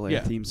Prince of Bel-Air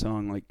Yeah. theme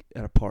song like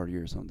at a party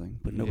or something,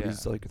 but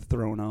nobody's like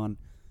throwing on.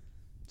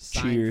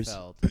 Cheers.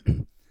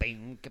 Seinfeld.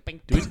 Bing,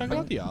 bing, Do we talk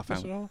about The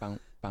Office at all?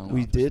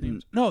 We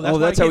didn't. No, Oh,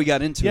 that's why how I we get-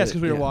 got into Yes, it.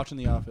 because we were yeah. watching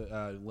the Office,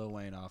 Lil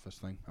Wayne Office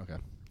thing. Okay.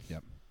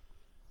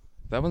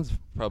 That one's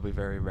probably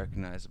very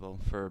recognizable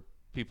for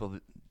people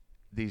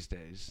these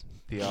days.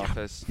 The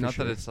Office. for Not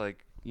sure. that it's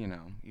like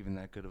even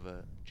that good of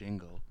a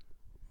jingle.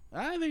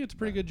 I think it's a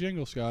pretty good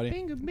jingle, Scotty.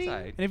 It's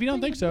alright. And if you don't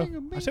think so,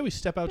 I say we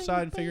step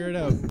outside and figure it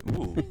out.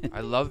 Ooh,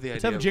 I love the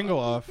Let's idea have a of jingle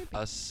off.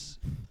 us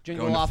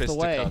Jingle going off to the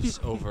way. fisticuffs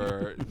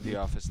over the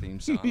Office theme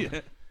song.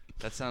 Yeah.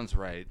 That sounds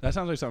right. That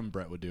sounds like something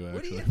Brett would do, What do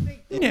actually. you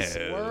think the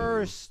No.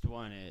 worst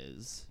one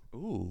is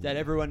Ooh, that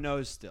everyone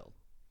knows still?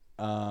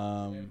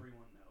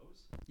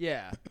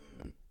 Yeah.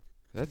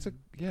 that's a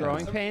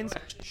Growing pains.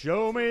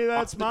 Show me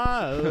that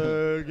smile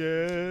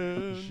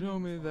again. Show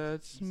me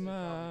that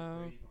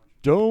smile.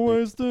 Don't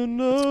waste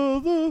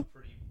another.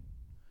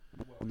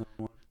 No,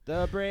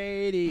 The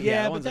Brady.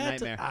 Yeah, that but one's a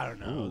that's nightmare. I don't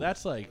know. Ooh.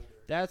 That's like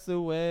That's the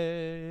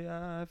way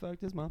I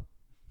fucked his mom.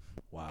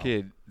 Wow.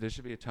 Kid, there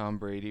should be a Tom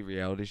Brady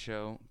reality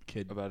show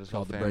Kid about his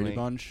called whole the family Brady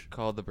Bunch.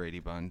 called the Brady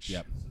Bunch.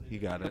 Yep. He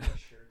got it.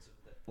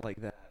 Like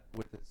that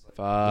with his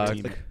Fuck.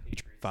 Team.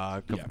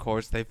 Fuck. Yeah. Of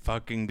course they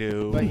fucking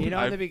do. But you know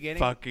in I the beginning,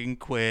 fucking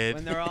quit.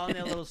 when they're all in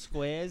their little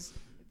squares,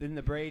 then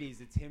the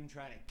Brady's, it's him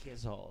trying to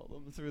kiss all of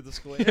them through the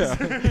squares.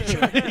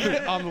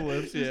 On the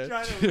lips, He's yeah.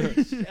 trying to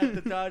reach at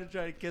the top to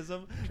try to kiss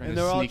them. Trying And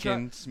to they're all sneak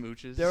in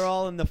smooches. They're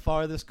all in the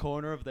farthest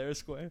corner of their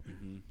square.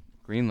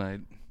 Green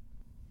light.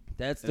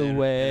 That's And the then-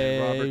 way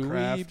and Robert we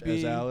Kraft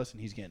as be. Alice, and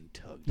he's getting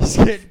tugged. He's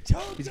getting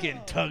tugged. He's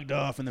getting tugged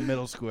off in the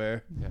middle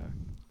square. Yeah.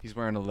 He's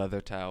wearing a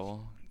leather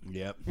towel.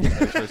 Yep.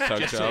 That's his tug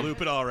Just to job.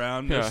 loop it all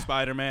around. Yeah. There's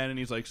Spider-Man, and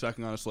he's like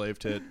sucking on a slave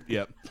tit.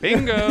 Yep.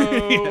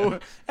 Bingo. Yeah.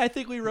 I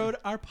think we wrote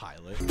our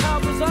pilot.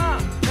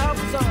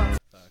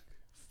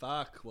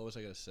 Fuck. What was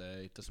I gonna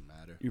say? It doesn't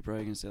matter. You're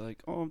probably gonna say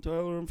like, "Oh, I'm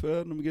Tyler. I'm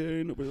fat and I'm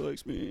gay. Nobody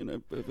likes me. And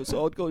I have a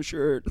solid color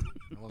shirt."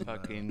 It wasn't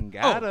that. Fucking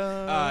got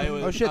him. It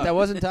was, Oh shit, that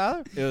wasn't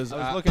Tyler? It was. I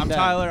was looking I'm down.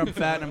 Tyler. I'm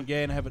fat and I'm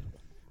gay and I have a.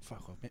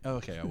 Fuck. Oh,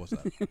 okay, I was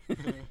that.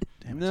 Damn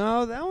it.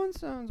 No, that one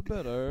sounds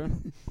better.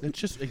 It's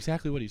just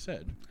exactly what he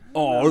said.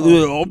 Oh,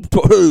 yeah,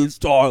 it's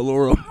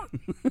Tyler.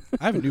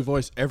 I have a new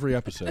voice every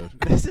episode.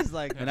 This is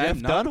like And I Jeff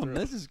am not Dunham. thrilled.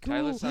 This is cool.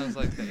 Tyler sounds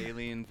like the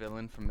alien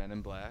villain from Men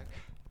in Black.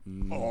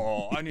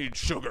 Oh, I need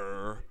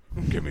sugar.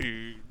 Give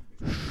me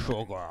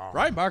sugar.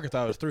 Ryan Barker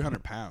thought it was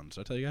 300 pounds.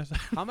 Did I tell you guys?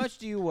 How much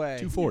do you weigh?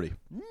 240.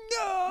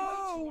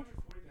 No.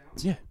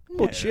 Yeah.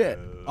 Oh shit.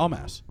 All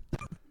mass.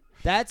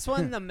 That's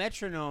when the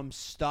metronome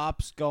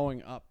stops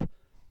going up.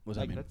 What does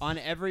that Like mean? on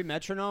every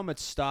metronome, it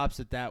stops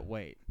at that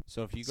weight.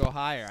 So if you go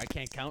higher, I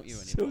can't count you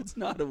So anymore. it's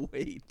not a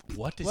weight.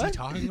 What is What? he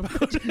talking about?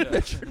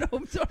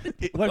 Metronomes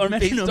aren't, What aren't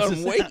based metronomes on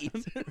is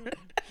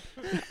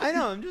weight. I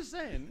know. I'm just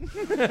saying.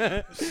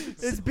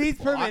 It's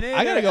beats per minute.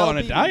 I gotta go on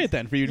a LBs. diet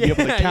then for you to be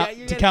able to Yeah, count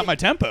you to gotta count get- my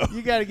tempo.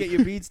 You gotta get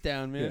your beats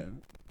down,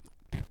 man.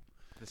 The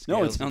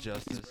No, scales it of sounds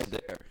justice.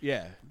 there.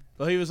 Yeah.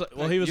 Well, he was like,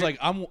 You're-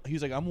 I'm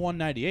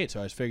 198,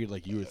 so I figured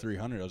like you were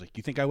 300. I was like,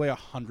 you think I weigh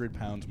 100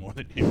 pounds more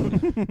than you?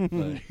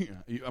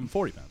 Like, I'm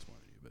 40 pounds more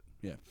than you, but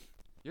yeah.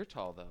 You're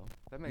tall though.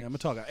 That makes. Yeah, I'm a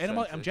tall guy, and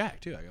I'm sense.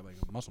 jacked too. I got like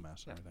muscle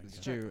mass and everything. It's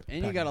Yeah. true.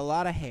 And you got a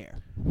lot of hair.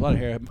 A lot of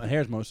hair. My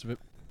hair's most of it,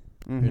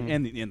 Mhm.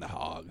 and the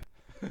hog.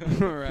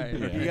 Right.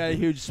 Yeah. You got a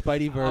huge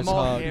Spideyverse I'm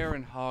all hog. hair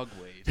and hog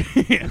weight.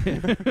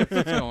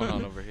 What's going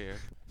on over here?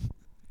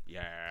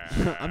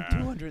 Yeah. I'm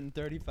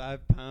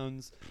 235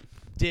 pounds.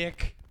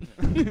 Dick.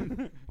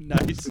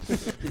 Nice.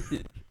 Dan's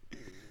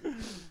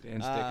dick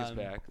is Um,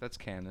 back. That's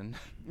canon.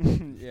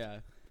 Yeah.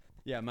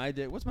 Yeah, my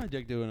dick. What's my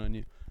dick doing on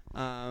you?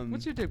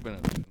 What's your dick been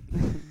up to?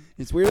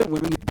 It's weird that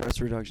women get breast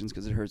reductions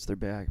because it hurts their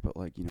back, but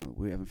like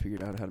we haven't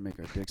figured out how to make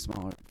our dick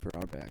smaller for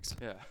our backs.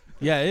 Yeah.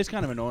 Yeah, it's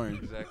kind of annoying.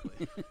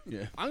 Exactly.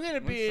 Yeah, I'm gonna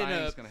When's be in a.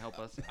 science gonna help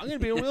us? I'm gonna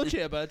be in a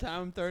wheelchair by the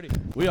time I'm 30.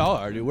 we all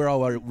are, dude. We're all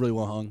really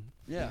well hung.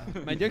 Yeah.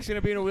 My dick's gonna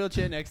be in a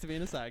wheelchair next to me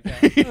in a sidecar.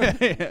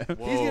 Yeah.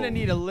 He's gonna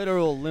need a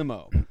literal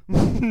limo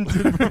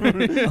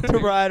to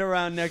ride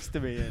around next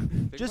to me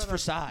in, just for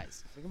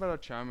size. Think about how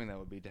charming that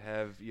would be to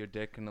have your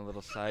dick in a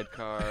little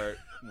sidecar,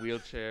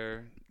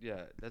 wheelchair.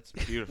 Yeah, that's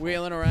beautiful.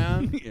 Wheeling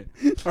around. You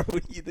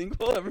think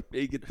we'll ever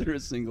make it through a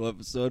single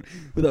episode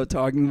without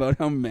talking about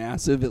how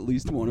massive at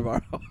least one of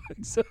our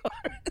hogs are?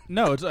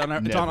 No, it's on,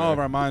 it's on all of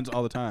Never. our minds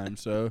all the time.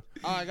 So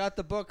Oh, I got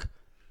the book,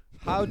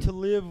 How to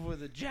Live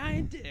with a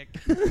Giant Dick,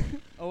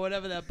 or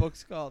whatever that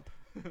book's called.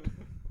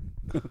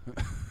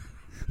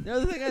 The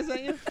other thing I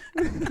sent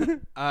you?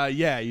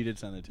 yeah, you did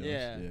send it to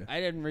Yeah. us. Yeah. I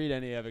didn't read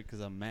any of it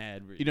because I'm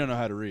mad. You don't know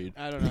how to read.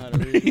 I don't know how to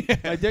read. Yeah.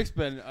 My dick's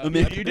been. Your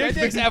my dick's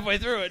dick's been- halfway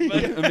through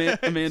it,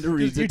 but Amanda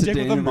reads Your it to dick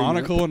with Dana a Reno.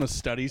 monocle in a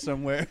study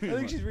somewhere. I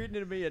think she's reading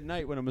it to me at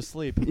night when I'm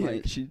asleep. Yeah,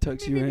 Like, she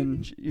tucks you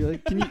in. You're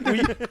like, can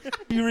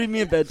you read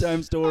me a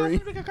bedtime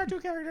story? Like a cartoon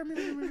character.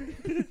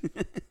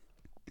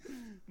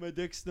 my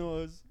dick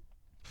snores.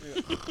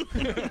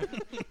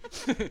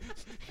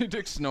 Your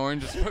dick snoring,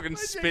 just fucking dick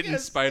spitting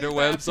has spider sleep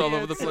webs all apnea,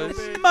 over the it's so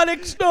place. big. My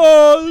dick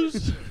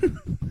snores.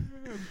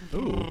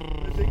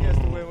 My dick has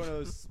to wear one of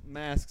those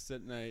masks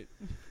at night.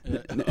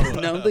 Now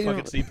I'm thinking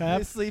Fucking I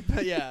CPAP. sleep.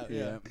 Yeah.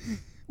 Yeah.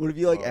 What if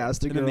you like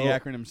asked a And then girl? the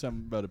acronym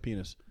something about a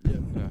penis.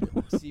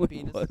 See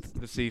penis. What?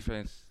 The C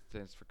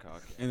stands for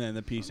cock. And then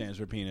the P stands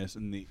for penis,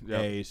 and the Yep.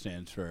 A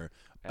stands for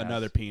Ass.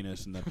 another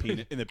penis, and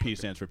the P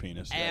stands for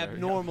penis.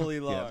 Abnormally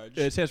Yeah. large.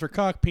 It stands for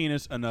cock,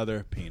 penis,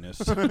 another penis.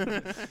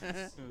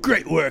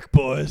 Great work,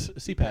 boys.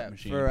 CPAP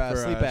machine for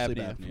sleep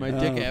apnea. For my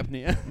dick Oh.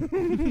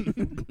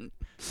 apnea.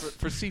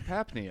 For sleep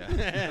apnea.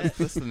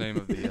 That's the name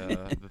of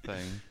the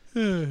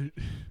thing.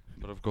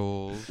 But of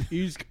gold.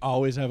 You just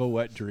always have a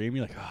wet dream.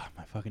 You're like, oh,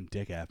 my fucking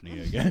dick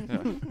apnea again.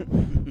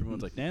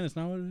 Everyone's like, Dan, that's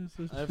not what it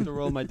is. I have to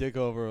roll my dick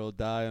over or he'll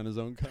die on his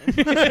own cum.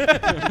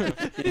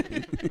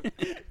 I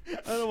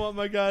don't want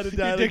my guy to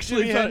die Your like dick Jimi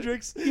sleeps on-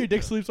 Hendrix. Your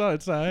dick sleeps on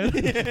its side.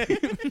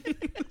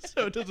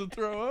 So it doesn't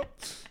throw up.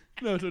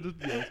 No, so it doesn't,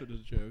 yeah, so it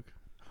doesn't choke.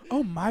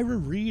 Oh, Myra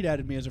Reed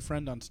added me as a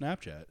friend on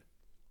Snapchat.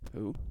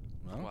 Who?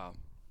 Well, Wow.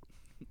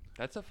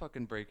 That's a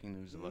fucking breaking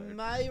news alert.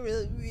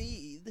 Myra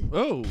Reed.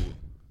 Oh,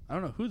 I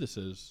don't know who this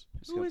is.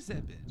 Who is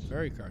that bitch?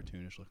 Very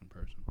cartoonish looking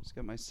person. Just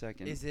got my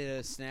second Is it a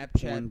porn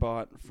Snapchat?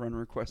 bot friend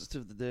request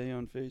of the day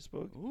on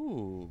Facebook.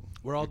 Ooh.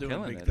 We're all You're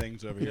doing killing big it.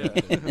 things over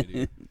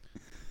here.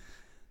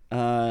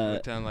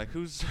 Look down like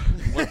who's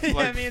what, Yeah,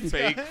 like me and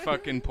fake Scott.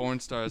 fucking porn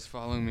stars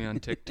following me on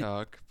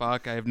TikTok.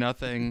 Fuck, I have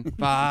nothing.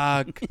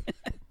 Fuck.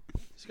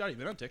 Scott, you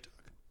been on TikTok?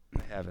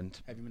 I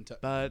haven't, Have you been?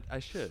 but I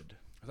should.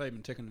 I thought you've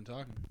been ticking and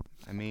talking.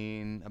 I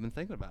mean, I've been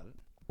thinking about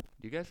it.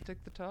 You guys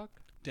tick the talk?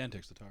 Dan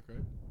ticks the talk, right?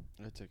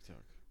 A TikTok.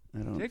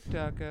 I don't.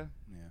 TikToker.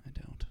 Yeah. I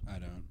don't. I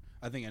don't.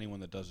 I think anyone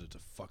that does it's a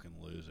fucking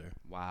loser.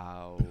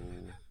 Wow.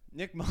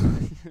 Nick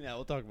Yeah,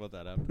 we'll talk about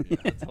that after. Yeah,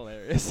 that's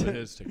hilarious. But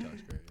his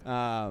TikTok's great.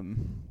 Yeah.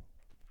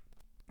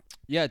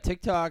 Yeah,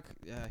 TikTok.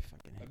 Yeah, I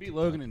fucking hate I beat TikTok.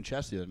 Logan in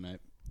chess the other night.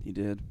 He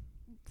did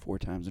 4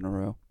 times in a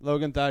row.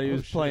 Logan thought he Oh,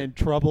 was shit. playing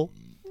Trouble.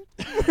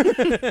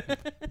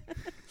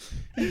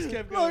 He just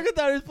kept going. Logan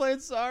thought he was playing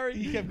Sorry.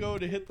 He kept going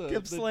to hit the.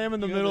 kept slamming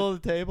the you know, middle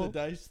of the the table.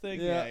 dice thing.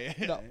 Yeah.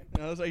 Yeah. No.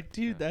 And I was like,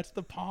 dude, that's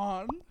the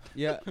pawn.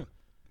 Yeah.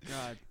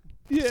 God.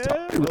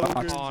 Yeah.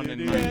 Pawn in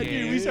Yeah, my dude.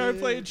 game. We started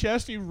playing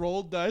chess. He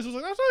rolled dice. I was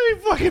like, that's how you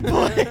fucking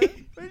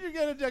play. Where'd you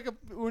get a deck of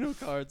Uno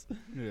cards?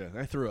 Yeah,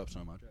 I threw up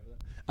so much.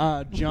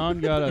 John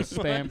got a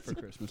spam for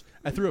Christmas.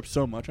 I threw up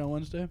so much on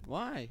Wednesday.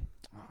 Why?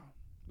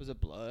 Was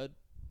it blood?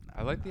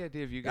 I like the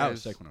idea of you I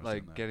was guys sick when I was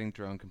like doing that. getting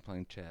drunk and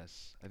playing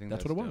chess. I think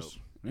That's that's what it was.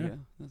 dope. Yeah.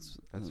 that's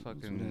That's what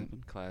fucking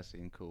happened. classy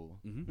and cool.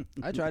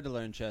 Mm-hmm. I tried to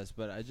learn chess,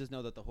 but I just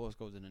know that the horse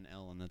goes in an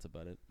L, and that's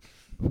about it.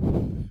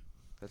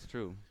 That's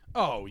true.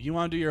 Oh, you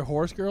want to do your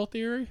horse girl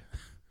theory?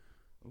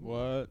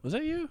 What? Was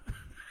that you?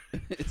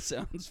 It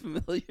sounds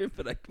familiar,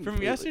 but I From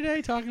completely-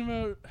 yesterday, talking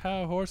about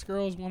how horse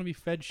girls want to be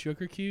fed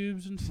sugar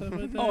cubes and stuff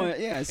like that. Oh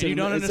yeah, I said you in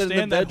don't the- I said in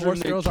the understand that bedroom horse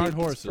their girls aren't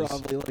kids horses.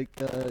 Probably like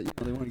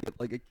they want to get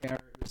like a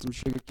carrot or some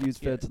sugar cubes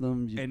fed to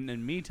them. You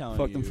and me telling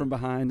fuck you, them from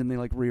behind, and they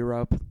like rear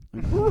up.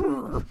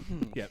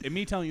 yeah, and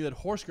me telling you that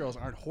horse girls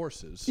aren't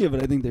horses. Yeah,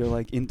 but I think they're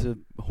like into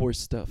horse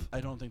stuff.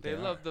 I don't think They they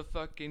love are. the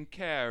fucking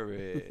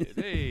carrot.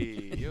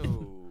 Hey, yo.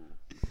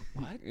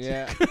 What?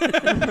 Yeah.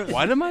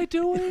 What am I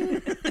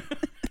doing?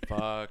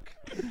 Fuck.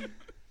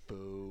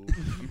 Boo.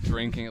 I'm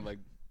drinking at like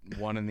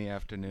 1 in the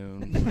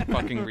afternoon.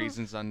 Fucking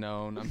reasons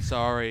unknown. I'm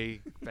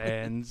sorry,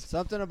 fans.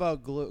 Something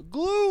about glue.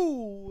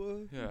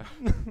 Glue! Yeah.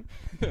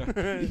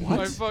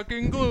 My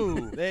fucking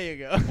glue. There you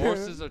go.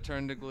 Horses are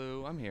turned to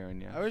glue. I'm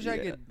hearing you. I wish I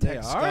Yeah, could they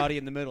text are? Scotty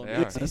in the middle. They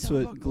and are. say That's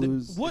something what about glue.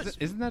 glues. What?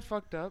 Isn't that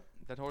fucked up?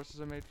 That horses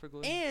are made for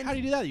glue? And How do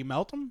you do that? You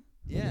melt them?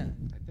 yeah,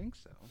 I think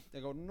so.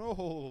 they go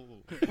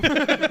no.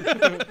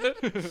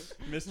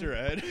 Mr.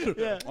 Ed.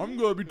 Yeah. I'm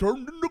gonna be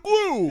turned into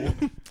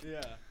glue.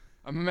 Yeah.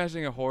 I'm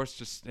imagining a horse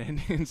just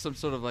standing in some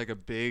sort of like a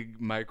big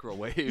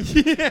microwave.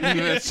 Yeah. And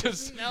then it's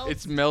just Melts.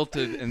 it's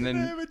melted, and They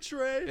have then a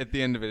tray. at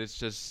the end of it, it's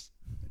just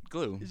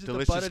glue, It's just a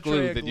delicious butter tray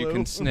glue of that you glue.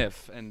 can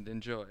sniff and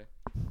enjoy.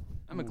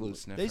 I'm a glue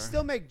sniffer. They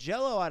still make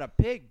Jello out of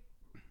pig.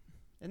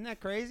 Isn't that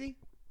crazy?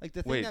 Like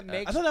the thing Wait, that I I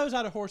makes. thought that was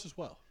out of horse as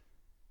well.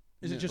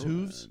 Is it just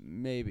hooves?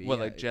 Maybe. what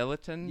yeah. like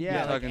gelatin? Yeah, We're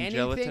like talking anything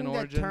gelatin that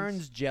origins.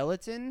 turns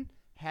gelatin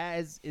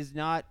is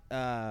not.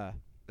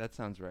 That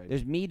sounds right.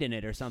 There's meat in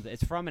it or something.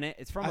 It's from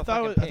It's from I a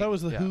thought fucking pig. I thought it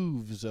was the Yeah.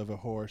 hooves of a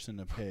horse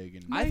and a pig.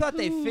 And I thought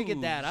they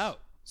figured that out.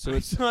 So I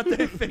it's thought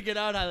they figured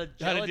out how to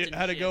how gelatin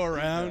to shit. go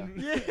around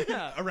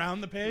Yeah.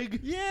 around the pig.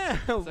 Yeah.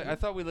 It's like, I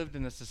thought we lived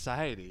in a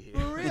society here.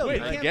 For real. Wait,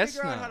 they I can't guess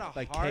figure out not. how to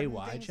Like harden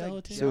KY things gelatin?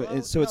 Like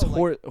Jell-O? so it's No,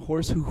 like-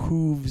 horse who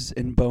hooves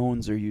and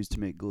bones are used to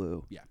make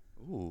glue.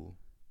 Ooh,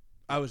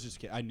 I was just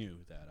kidding. I knew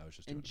that. I was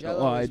just And doing Oh,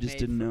 Jello I is just made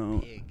didn't from know.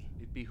 pig.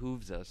 it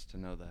behooves us to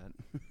know that.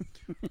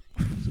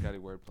 Scotty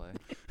wordplay.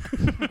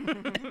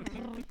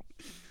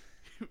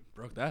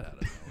 broke that out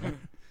of nowhere.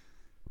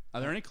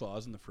 Are there any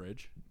claws in the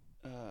fridge?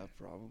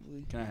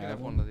 Probably. Can I You can have have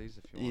one? one of these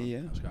if you want.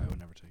 Yeah. No, Sky would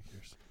never take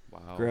yours.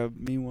 Wow. Grab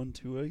me one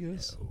too, I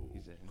guess.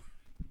 He's in.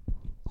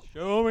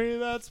 Show me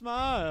that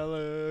smile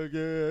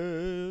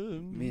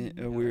again.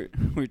 We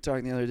were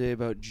talking the other day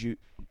about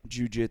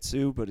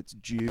jujitsu, but it's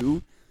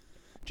jitsu,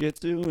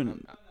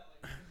 and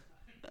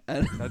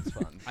That's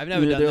fun. I've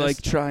never they're done this.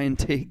 like try and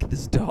take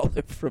this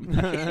dollar from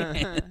my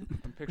hand.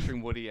 I'm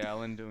picturing Woody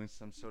Allen doing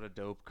some sort of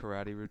dope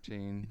karate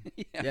routine.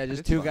 yeah,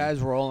 just It's two fun. guys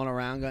rolling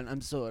around going,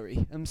 I'm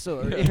sorry. I'm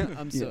sorry. Yeah.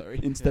 I'm Yeah, sorry.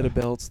 Instead of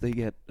belts, they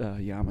get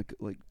yarmulke,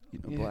 like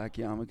Yeah. black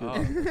yarmulke.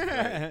 Oh,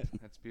 great.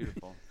 That's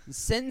beautiful.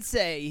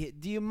 Sensei,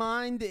 do you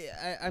mind?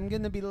 I'm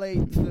going to be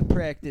late for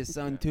practice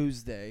on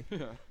Tuesday.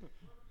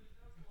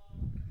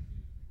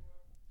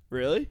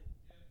 Really?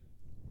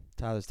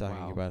 Tyler's talking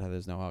Wow. about how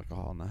there's no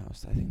alcohol in the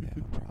house. I think they have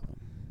a problem.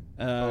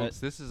 Folks,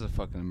 this is a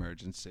fucking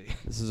emergency.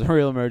 This is a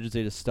real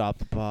emergency to stop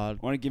the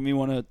pod. Want to give me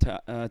one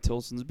of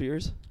Tilson's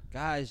beers?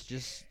 Guys,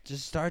 just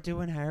start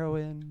doing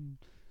heroin.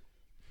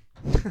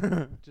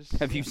 Just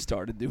Have you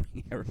started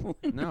doing heroin?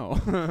 No.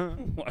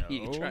 Why are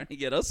you No. trying to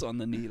get us on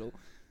the needle?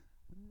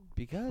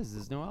 Because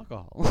there's no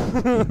alcohol.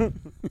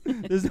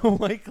 There's no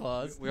White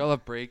Claws. We all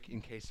have break in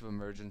case of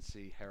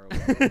emergency heroin,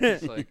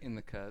 just like in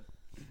the cut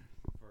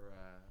for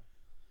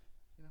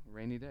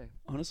rainy day.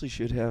 Honestly,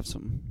 should have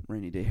some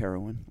rainy day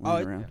heroin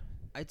lying around.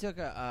 I took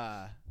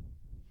a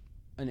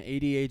an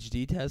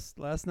ADHD test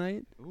last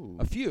night. Ooh.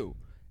 A few,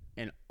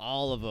 and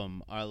all of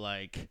them are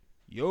like,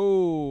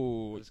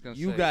 "Yo, was gonna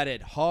you say- got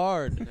it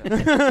hard."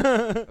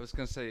 I was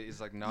gonna say, is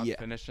like not Yeah.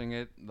 finishing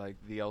it like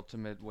the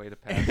ultimate way to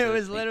pass it? It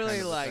was kind literally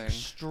of a like thing?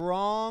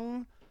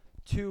 strong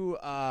to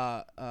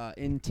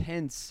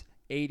intense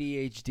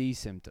ADHD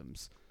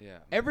symptoms. Yeah.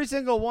 Every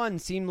single one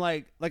seemed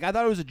like I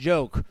thought it was a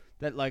joke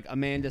that like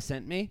Amanda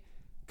sent me,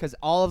 because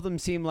all of them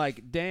seemed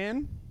like,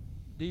 Dan,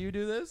 do you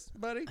do this,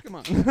 buddy? Come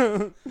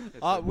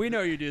on. We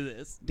know you do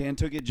this. Dan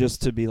took it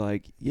just to be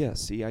like, yeah,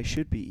 see, I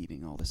should be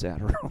eating all this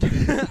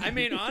Adderall. I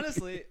mean,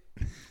 honestly,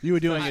 You were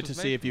doing it Sounds to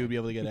see if you would be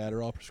able to get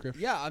Adderall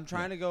prescription. yeah, I'm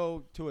trying to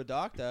go to a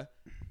doctor,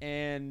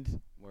 and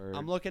Word.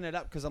 I'm looking it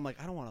up because I'm like,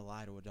 I don't want to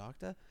lie to a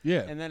doctor,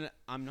 Yeah. and then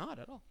I'm not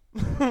at all.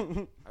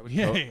 I would,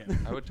 Yeah.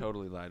 I would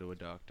totally lie to a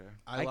doctor.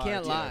 I lie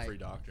can't to lie. every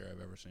doctor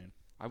I've ever seen.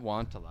 I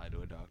want to lie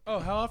to a doctor. Oh,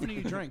 how often do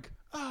you drink?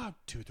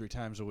 2-3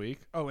 times a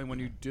week. Oh, and when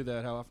you do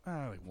that, how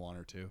often? Like 1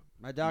 or 2.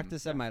 My doctor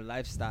said my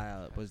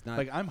lifestyle was not.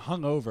 Like I'm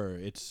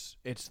hungover. It's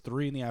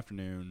 3 in the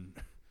afternoon.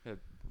 Yeah,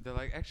 they're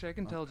like, actually, I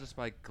can tell just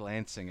by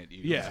glancing at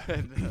you. Yeah.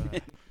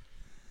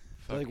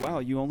 Like, wow,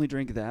 you only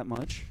drink that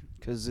much?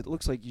 Because it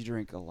looks like you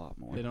drink a lot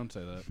more. They don't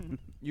say that.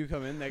 You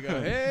come in, they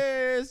go,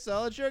 "Hey,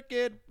 solid shirt,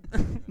 kid."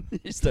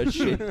 You start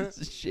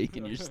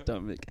shaking your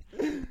stomach.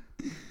 Look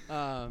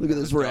at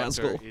this The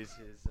rascal. doctor is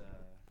his,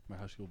 My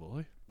high school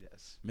bully,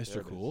 yes, Mr.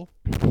 there it is. Cool.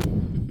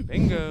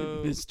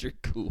 Bingo. Mr.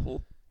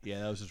 Cool.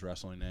 Yeah, that was his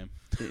wrestling name.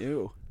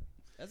 Ew.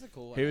 That's a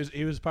cool one.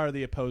 He was part of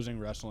the opposing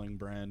wrestling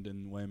brand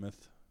in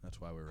Weymouth. That's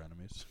why we were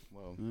enemies.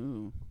 Whoa,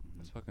 Ooh.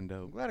 that's fucking I'm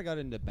dope. glad I got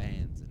into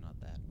bands and not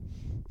that.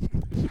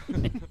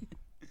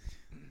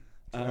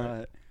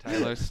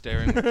 Tyler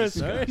staring with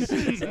disgust.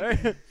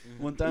 Sorry.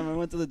 One time I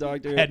went to the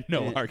doctor. Had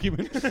no and-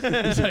 argument.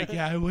 He's like,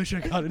 yeah, I wish I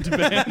got into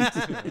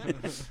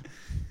bands.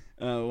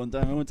 One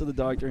time I went to the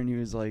doctor and he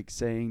was like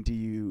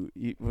saying,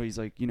 well, he's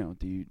like,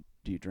 do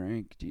you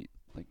drink? Do you,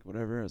 like,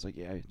 whatever? I was like,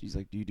 yeah. He's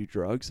like, do you do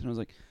drugs? And I was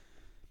like,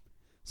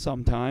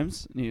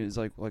 sometimes. And he was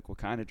like, what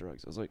kind of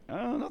drugs? I was like,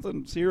 oh,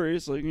 nothing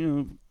serious. Like,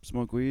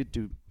 smoke weed,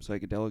 do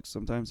psychedelics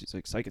sometimes. He's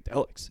like,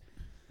 psychedelics?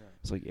 I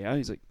was like, yeah.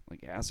 He's like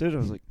acid? I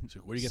was like, So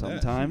where do you get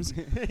that? sometimes.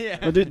 Yeah.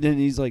 But then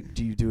he's like,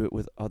 do you do it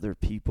with other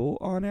people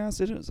on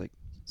acid? I was like,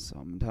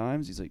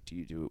 sometimes. He's like, do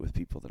you do it with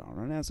people that aren't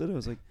on acid? I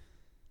was like,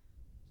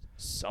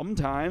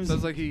 sometimes.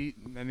 Sounds like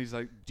he's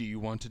like, do you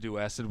want to do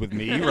acid with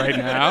me right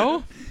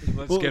now?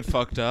 Let's Well- get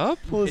fucked up.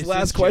 Well, his Is this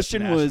last just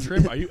question an acid was,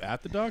 trip? Are you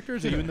at the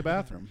doctor's? Or are you in the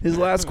bathroom? his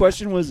last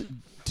question was,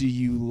 do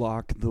you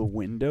lock the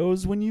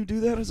windows when you do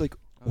that? I was like,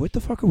 what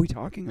the fuck are we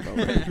talking about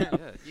right now?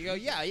 Yeah, You go,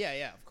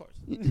 yeah, of course.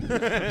 He's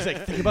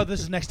like, think about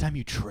this next time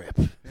you trip.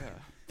 yeah.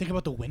 Think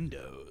about the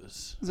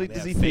windows. It's like, They does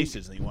have he think-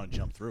 faces and you want to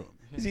jump through them.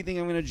 Does he think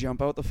I'm going to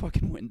jump out the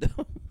fucking window?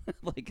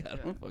 Like, I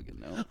don't fucking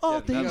know. All Yeah,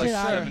 things that like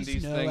that I 70s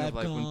used to know thing have of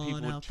like when gone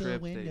people would out the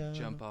trip, they window.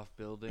 jump off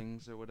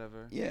buildings or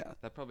whatever. Yeah.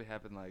 That probably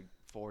happened like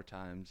 4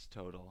 times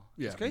total.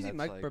 Yeah. It's crazy. that's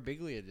Mike like-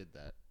 Birbiglia did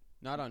that.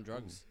 Not on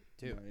drugs,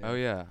 too. Oh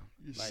yeah,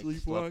 Like,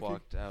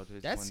 sleepwalked out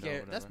his That's window. scary. Or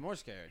That's whatever. more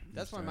scary. That's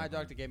That's why my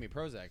terrifying. doctor gave me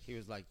Prozac. He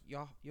was like, you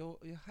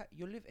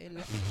live a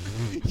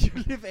you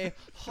live a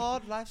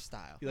hard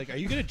lifestyle. You're like, are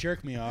you gonna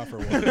jerk me off or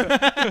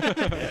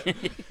what?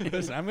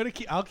 Listen,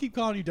 I'll keep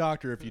calling you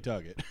doctor if you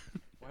tug it.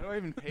 Why do I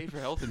even pay for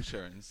health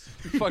insurance?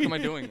 What the fuck am I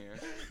doing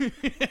here?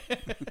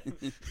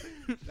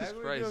 Back when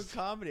we were doing Christ.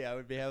 comedy, I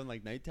would be having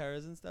like night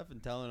terrors and stuff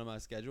and telling him my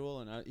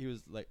schedule, and he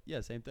was like,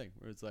 yeah, same thing.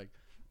 Where it's like,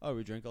 oh,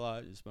 we drink a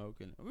lot, you smoke,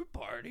 and we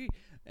party,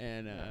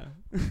 and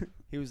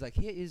he was like,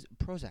 here is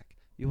Prozac.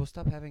 You will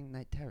stop having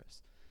night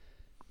terrors.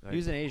 He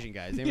was an Asian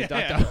guy. His name was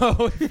Yeah. Dr.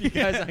 O. If you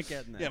guys aren't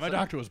getting that. Yeah, my So-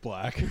 doctor was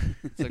black.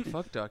 It's like,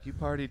 fuck, doc, you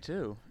party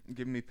too.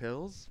 Give me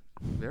pills?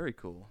 Very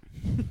cool.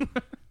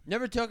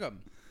 Never took him.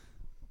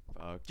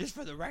 Fuck. Just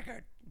for the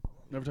record.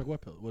 Never took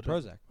what pill? What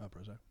Prozac. Oh,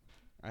 Prozac.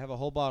 I have a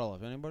whole bottle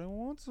if anybody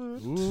wants it.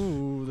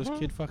 Ooh, this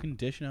kid fucking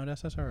dishing out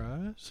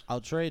SSRIs.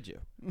 I'll trade you.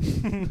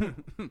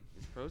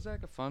 Is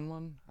Prozac a fun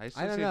one? I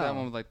associate don't that know.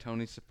 one with like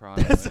Tony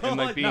Soprano That's and all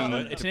I like being know.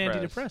 It's an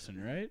depressed.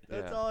 antidepressant, right?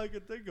 That's Yeah. all I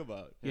could think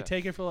about. You Yeah.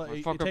 take it for like,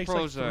 it Motherfucker takes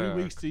like 3 Prozac.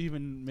 weeks to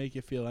even make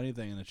you feel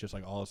anything, and it's just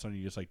like all of a sudden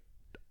you just like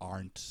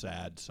aren't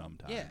sad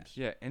sometimes. Yeah.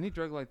 Yeah, any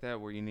drug like that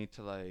where you need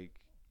to like,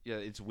 yeah,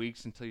 it's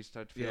weeks until you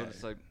start to feel Yeah. it.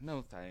 It's like,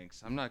 no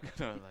thanks. I'm not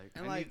gonna like.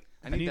 And, I like, need,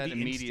 I need need that the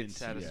immediate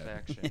instant, yeah.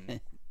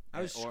 satisfaction. I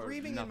was Or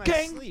screaming in my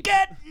nothing. sleep.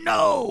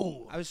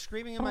 no. I was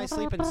screaming in my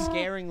sleep and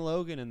scaring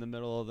Logan in the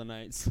middle of the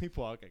night,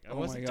 sleepwalking. I Oh my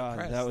wasn't god,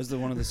 depressed. that was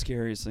one of the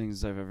scariest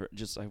things I've ever.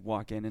 I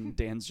walk in and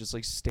Dan's just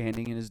like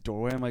standing in his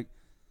doorway. I'm like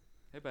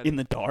Hey, buddy. in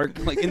the dark,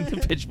 like in the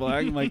pitch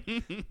black. I'm like,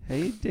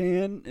 hey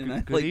Dan, and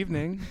I Good like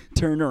evening.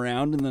 turn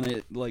around and then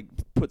I like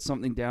put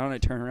something down. I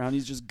turn around,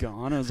 he's just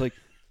gone. I was like,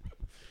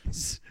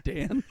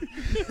 Dan.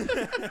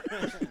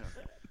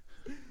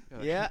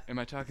 Yeah. Am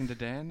I talking to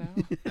Dan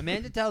now?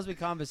 Amanda tells me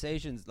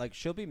conversations like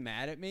she'll be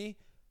mad at me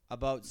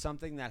about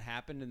something that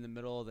happened in the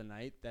middle of the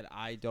night that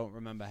I don't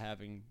remember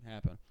having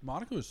happen.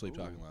 Monica was sleep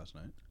talking last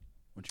night.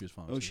 when she was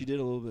falling Oh, asleep. she did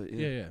a little bit.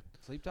 Yeah, Yeah. yeah.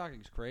 Sleep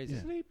talking's crazy.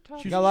 Yeah. Sleep talk.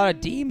 She You got a lot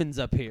of demons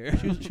up here.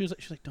 She's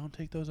like, don't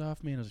take those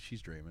off me. And I was like,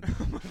 she's dreaming.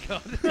 Oh my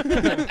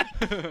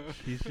god.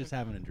 She's just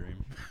having a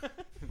dream.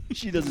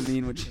 She doesn't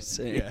mean what she's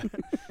saying. Yeah.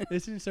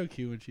 This is so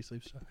cute when she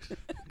sleeps.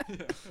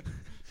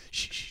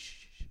 Shh, shh, shh,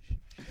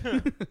 shh.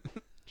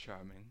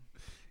 Charming.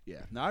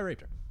 Yeah. No, I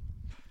raped her.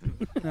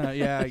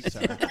 Yeah,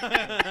 sorry.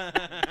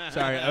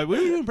 Sorry. We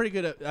were doing pretty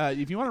good.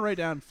 If you want to write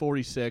down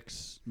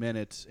 46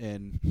 minutes,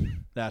 and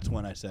that's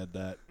when I said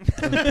that.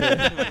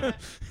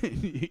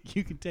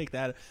 You can take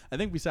that. I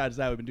think besides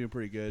that, we've been doing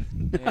pretty good.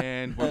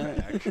 And we're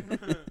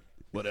back.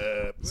 What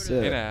up? So,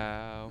 Hey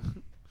now.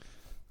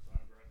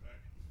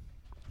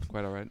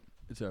 Quite all right.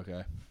 It's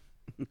okay.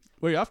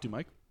 Where are you off to,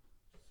 Mike?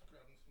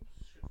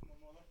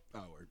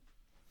 Oh, word.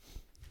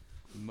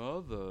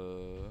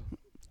 Mother.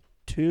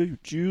 tell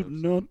you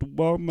not to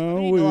walk my I've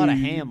way. eaten a lot of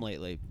ham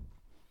lately.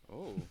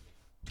 Oh.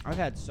 I've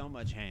had so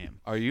much ham.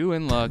 Are you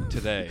in luck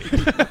today?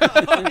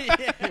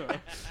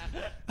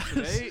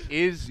 Today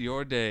is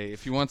your day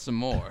if you want some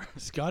more.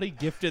 Scotty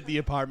gifted the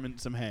apartment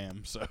some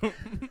ham, so.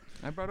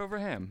 I brought over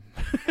ham.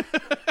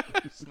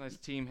 It's a nice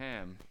team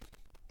ham.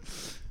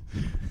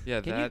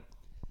 Yeah, Can that.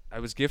 I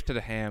was gifted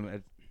a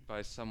ham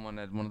by someone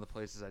at one of the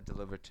places I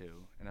delivered to,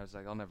 and I was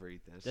like, I'll never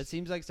eat this. That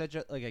seems like such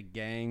a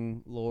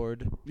gang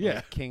lord. Yeah.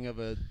 Like king of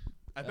a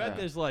I bet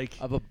there's like.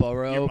 of a Your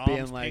borough mom's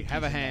being like,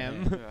 have a pinkies in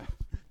ham. the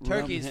Yeah.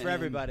 Turkeys Rum for ham.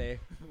 everybody.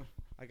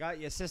 I got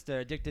your sister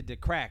addicted to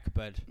crack,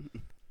 but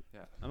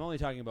Yeah. I'm only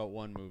talking about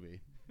one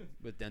movie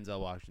with Denzel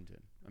Washington,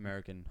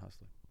 American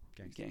Hustler.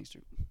 Gangster.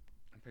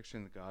 I'm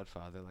picturing The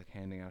Godfather, like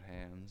handing out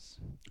hams.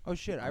 Oh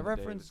shit, I on the day of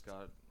his referenced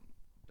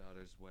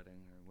daughter's wedding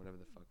or whatever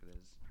the fuck it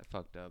is. I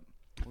fucked up.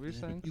 What were you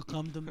saying? You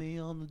come to me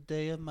on the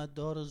day of my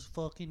daughter's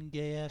fucking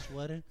gay ass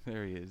wedding,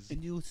 There he is.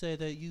 and you say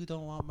that you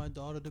don't want my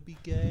daughter to be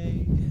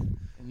gay,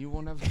 And you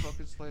won't have a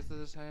fucking slice of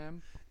this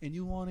ham? and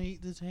you want to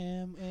eat this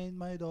ham, and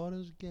my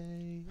daughter's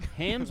gay.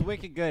 Ham's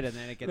wicked good, and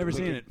then it gets Never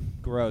seen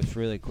wicked gross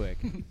really quick.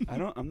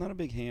 I'm not a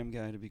big ham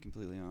guy, to be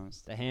completely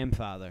honest. The ham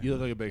father. You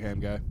look like a big ham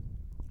guy.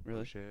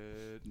 Really? Shit.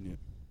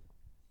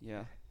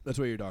 Yeah. That's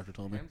what your doctor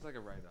told me. Ham's like a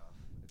write-off.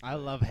 It's I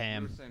like- love You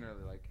ham. were saying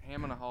earlier, like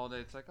ham on a holiday.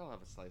 It's like I'll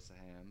have a slice of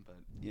ham, but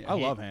Yeah. I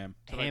love ham.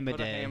 to like Ham a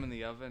put a day. ham in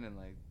the oven and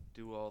like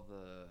do all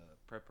the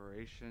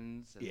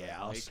preparations and Yeah, like,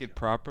 I'll make it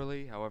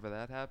properly, however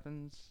that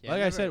happens. Yeah,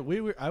 Like I never- said,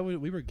 we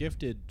were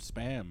gifted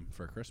Spam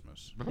for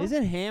Christmas.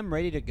 Isn't ham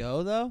ready to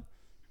go though?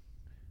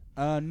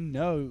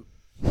 No.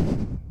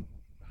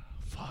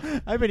 Fuck.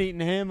 I've been eating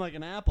ham like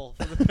an apple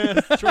for the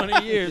past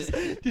 20 years.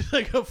 Just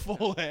like a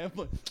full ham.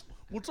 Like,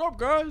 what's up,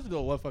 guys?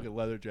 The fucking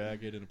leather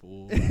jacket in a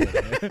pool.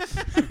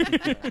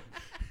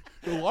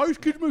 Why these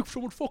kids make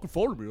so much fucking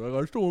fun of me?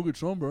 Like, I still want to get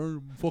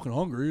sunburned. I'm fucking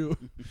hungry.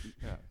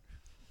 Yeah.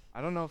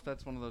 I don't know if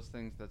that's one of those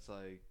things that's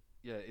like,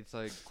 yeah, it's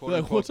like quote Like,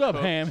 unquote what's up,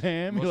 cooked.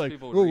 ham? Most You're like,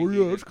 people would oh reheat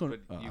yeah, it, that's kind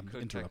of. but you I'm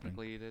could interrupting.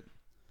 technically eat it.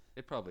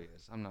 It probably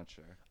is. I'm not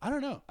sure. I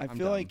don't know. I I'm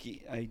feel dumb. like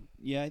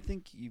I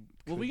think you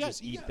Well, could we got-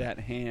 just you eat got- that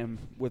ham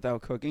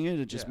without cooking it.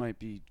 It just Yeah. might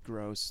be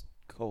gross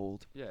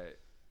cold. Yeah.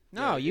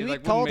 No, yeah, you it, eat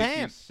like, cold wouldn't make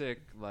ham. You sick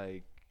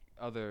like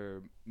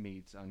other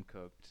meats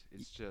uncooked.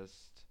 It's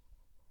just,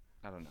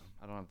 I don't know.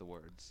 I don't have the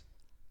words.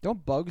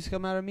 Don't bugs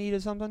come out of meat or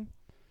something?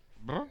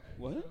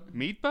 What?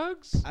 Meat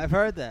bugs? I've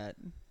heard that.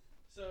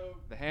 So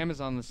The ham is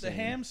on the the scene.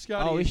 ham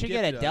Scotty. Oh, we has should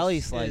get a gifted deli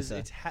us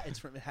slicer. It's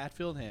from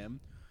Hatfield ham.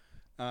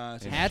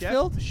 So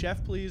Hatfield?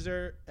 chef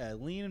pleaser,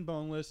 lean and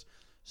boneless,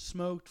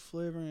 smoked,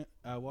 flavoring,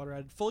 water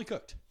added, fully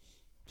cooked.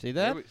 See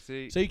There that? we-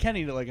 see, So you can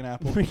eat it like an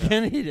apple. We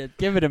can eat it.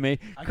 Give it to me.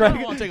 I Crack,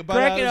 kinda wanna take a bite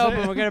crack out it of this open.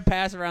 ham. We're going to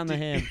pass around the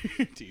ham.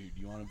 Dude,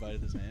 you want a bite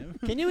of this ham?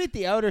 Can you eat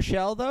the outer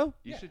shell, though?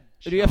 you should.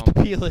 Or do you have to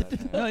chomp peel into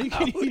it? that No, ham. you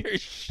can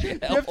eat You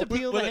have to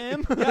peel the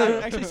ham? Yeah, I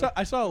actually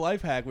I saw a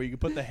life hack where you can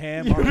put the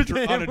ham You on a, put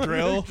dr- the on ham a on a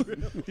drill. drill.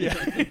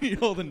 Yeah, you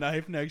hold a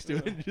knife next to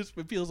it and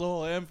it peels the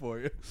whole ham for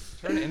you.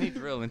 Turn any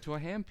drill into a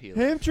ham peel.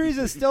 Ham trees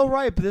are still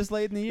ripe this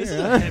late in the year. This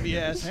is huh? a heavy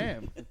ass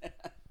ham.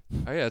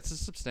 Oh yeah, it's a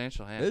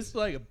substantial ham. This is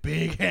like a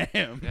big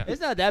ham. Yeah.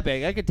 It's not that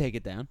big. I could take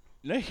it down.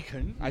 No, you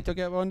couldn't. I took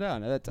that one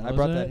down. I What brought was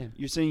that that? ham.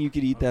 You're saying you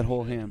could eat that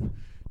whole ham?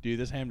 Dude,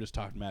 this ham just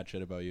talked mad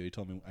shit about you. He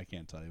told me I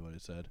can't tell you what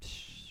it said,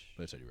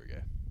 but it said you were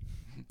gay.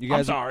 You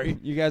guys I'm sorry.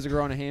 You guys are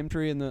growing a ham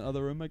tree in the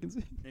other room. I can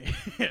see.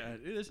 Yeah,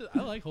 dude, I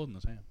like holding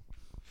this ham.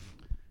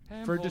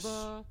 Ham For dis-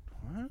 holder.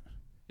 What?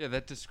 Yeah,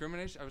 that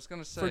discrimination. I was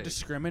gonna say. For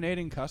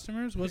discriminating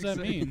customers? What does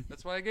that mean?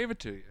 That's why I gave it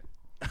to you.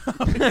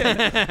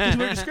 Because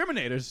we're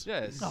discriminators.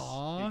 Yes.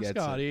 Aw, He gets it.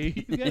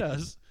 Scotty, you get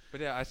us.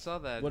 But yeah, I saw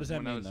that What does that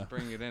when I mean, was though?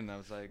 bringing it in. I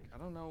was like, I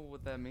don't know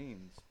what that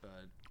means, but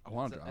I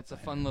want to it's drop it's a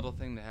the fun ham. little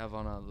thing to have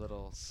on a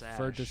little sash.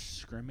 For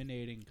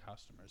discriminating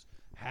customers.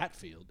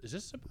 Hatfield. Is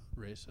this about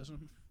racism?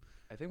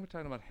 I think we're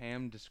talking about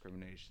ham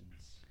discriminations.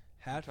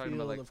 We're Hatfield talking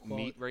about like of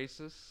quality. meat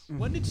racists.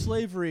 When did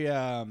slavery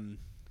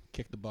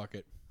kick the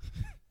bucket?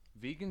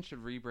 Vegans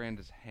should rebrand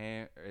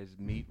as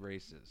meat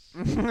racists.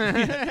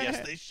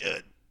 Yes, they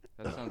should.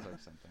 That sounds like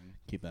something.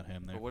 Keep that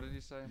ham there. But what did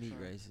you say? I'm Meat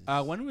sorry?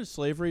 races. When was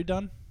slavery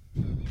done?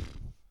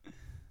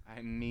 I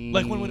I mean,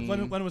 Like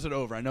when was it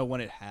over? I know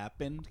when it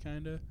happened,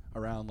 kind of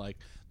around like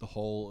the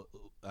whole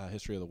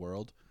history of the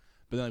world.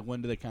 But then, like,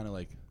 when do they kind of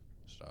like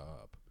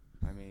stop?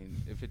 I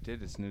mean, if it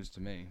did, it's news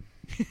to me.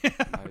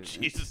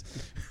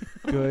 Jesus.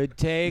 Good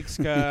take,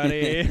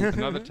 Scotty.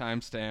 Another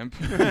timestamp.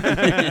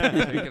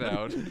 Take it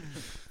out.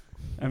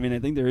 I mean, I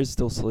think there is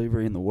still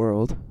slavery in the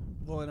world.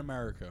 Well, in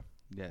America.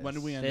 Yes. When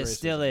did we end There racism?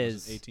 still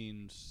Was is. it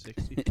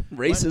 1860?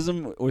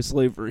 Racism or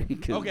slavery?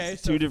 'Cause Okay,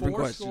 it's so two different 4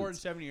 questions. score and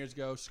 7 years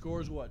ago.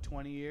 Scores what?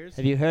 20 years.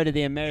 Have you heard of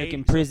the American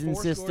Eight- so prison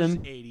 4 scores system? is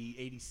 80,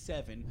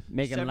 87.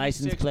 Making 76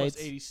 license plus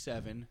plates?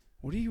 87.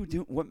 What are you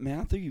doing? What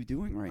math are you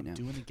doing right now?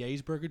 Doing the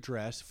Gettysburg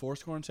Address. 4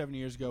 score and 7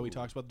 years ago, he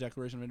talks about the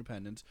Declaration of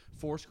Independence.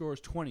 4 scores,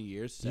 20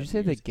 years. Did you 7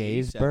 say the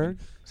years, Gettysburg?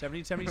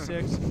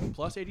 1776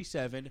 plus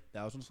 87.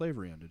 That was when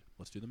slavery ended.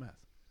 Let's do the math.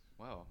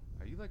 Wow.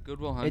 Are you like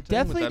Goodwill Hunting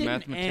definitely with that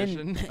didn't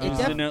end-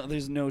 mathematician?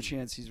 There's no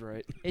chance he's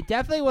right. It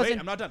definitely Wait, wasn't.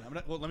 I'm not done.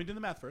 Well, let me do the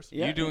math first.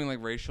 Yeah. You doing like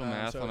racial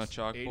math So on a it's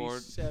chalkboard?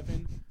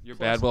 87 You're plus-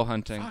 bad will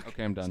hunting. Fuck.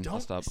 Okay, I'm done. I'll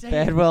Don't stop. say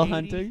Badwell 80.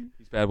 hunting.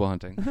 He's bad will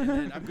hunting. And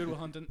then I'm good with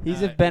hunting.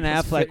 He's if Ben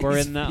plus Affleck were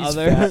in the He's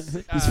other.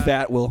 fat. He's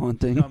fat Will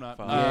Hunting. No, I'm not.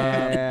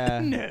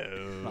 Yeah.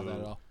 No. Not that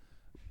at all.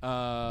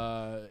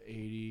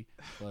 80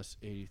 plus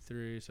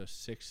 83, so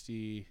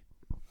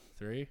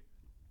 63.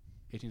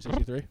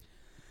 1863?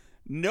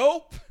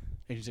 Nope.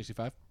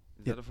 1865?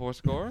 Is that a 4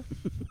 score?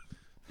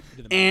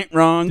 Did the math,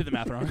 Wrong. did the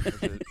math wrong.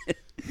 Is it-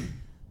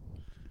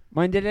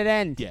 When did it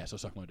end? Yeah, so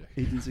suck my dick.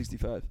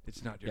 1865.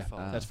 It's not your Yeah,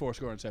 fault. that's 4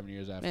 score and 7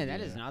 years after. Man, that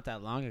is not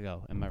that long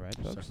ago. Am I right,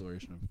 folks?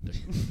 Declaration of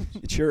dick.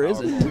 It sure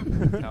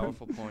isn't. Powerful,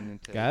 powerful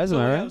poignant take. Guys, So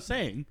am I like I right? was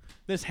saying,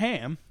 this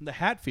ham, the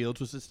Hatfields,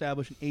 was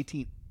established in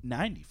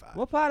 1895.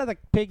 What part of the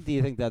pig do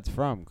you think that's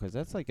from? Because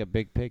that's like a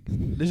big pig.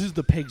 This is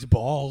the pig's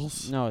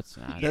balls. No, it's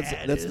not. That's-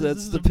 Yeah, it that's- is. that's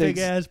This is the a big pig's-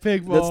 ass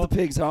pig ball. That's the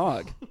pig's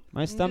hog.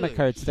 My stomach Really?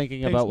 hurts thinking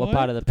Pig's about what what?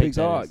 part of the pig Pig's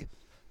that hog. is.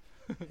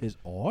 His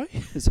oi?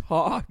 His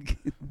hog.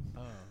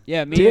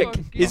 Yeah, me. Dick.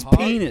 Fucking His hog-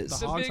 penis.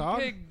 the The hog's big hog?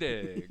 pig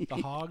dick. The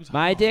hog's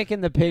My hog. dick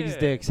and the pig's Yeah.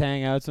 dicks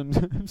hang out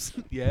sometimes.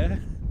 Yeah.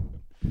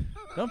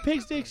 Don't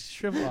pigs' dicks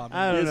shrivel up?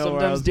 I don't Yeah, know where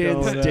I sometimes was going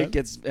Dan's with dick that.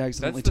 gets That's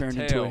accidentally the turned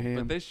into a tail, ham.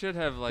 but they should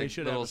have like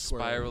should have little a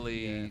squirrel.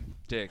 spirally Yeah.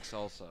 dicks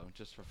also,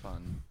 just for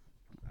fun.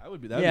 I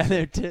would be that. Yeah,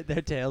 would be-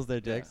 their tails,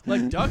 their dicks.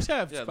 like ducks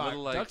have Yeah,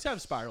 little, like, ducks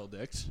have spiral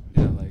dicks.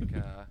 Yeah, like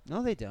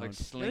No, they don't. like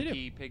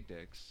slinky pig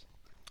dicks.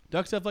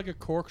 Ducks have like a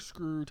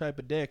corkscrew type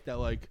of dick that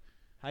like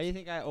How do you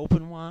think I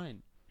open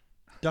wine?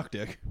 duck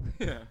dick.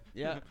 Yeah,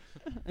 Yeah.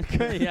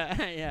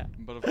 yeah.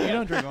 but of You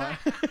don't drink wine.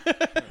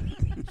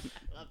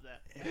 Love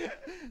that.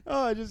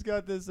 Oh, I just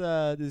got this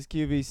this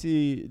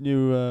QVC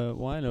new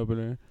wine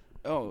opener.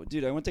 Oh,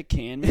 dude, I went to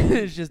Can Man.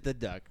 It's just a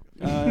duck.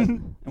 I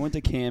went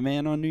to Can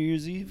Man on New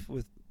Year's Eve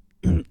with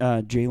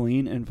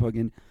Jaylene and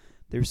fucking.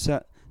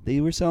 They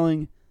were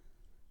selling.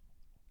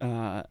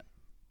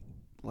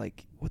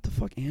 Like what the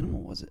fuck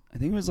animal was it? I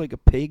think it was like a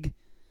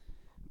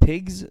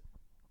pig's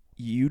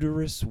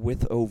uterus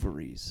with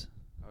ovaries.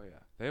 Oh yeah,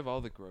 they have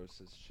all the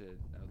grossest shit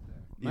out there.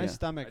 My Yeah.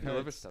 stomach I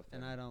deliver hurts, stuff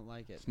and there. I don't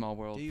like it. Small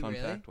world, Do you fun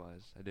really? fact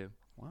wise, I do.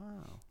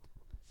 Wow.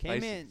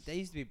 Came in. Spices. They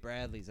used to be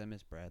Bradley's. I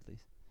miss Bradley's.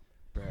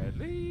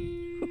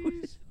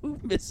 Bradley's. Who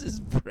misses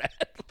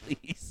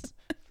Bradley's?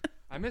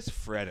 I miss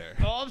Fredder.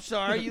 Oh, I'm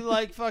sorry. You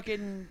like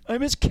fucking. I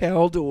miss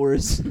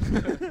Caldors.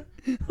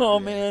 Oh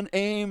Yeah. man,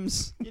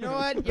 Ames. You know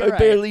what? I You're right.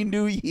 barely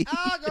knew ye.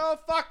 I'll go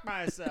fuck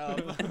myself.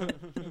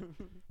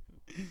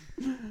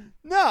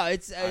 No,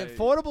 it's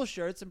affordable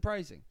shirts and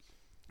pricing.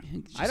 I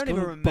don't Just go even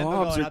to remember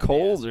Bob's going or up there.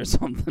 Coles or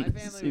something. My It's the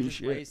family same was just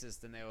shit.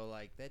 racist, and they were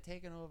like, "They're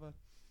taking over."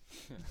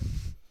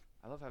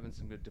 I love having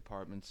some good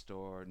department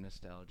store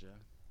nostalgia.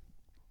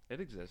 It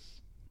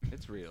exists.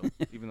 It's real,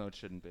 even though it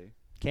shouldn't be.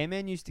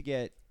 K-Man used to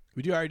get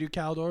We do already do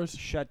Caldors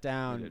shut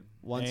down did.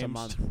 once a Ames.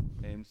 month.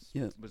 Ames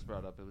Yeah. was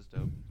brought up. It was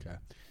dope.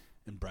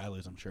 and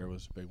Bradley's. I'm sure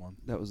was a big one.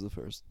 That was the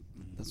first.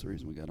 That's the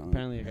reason we got on.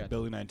 Apparently, I got.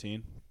 Building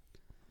 19.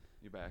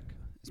 You're back.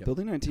 Is Yep.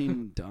 Building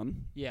 19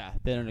 done? Yeah,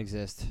 they don't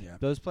exist. Yeah.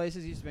 Those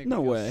places used to make No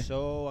me feel way.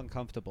 so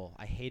uncomfortable.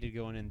 I hated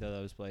going into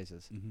those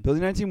places.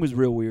 Building 19 was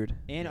real weird.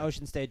 And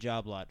Ocean State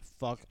Job Lot.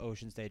 Fuck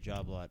Ocean State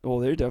Job Lot. Well,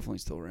 they're definitely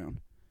still around.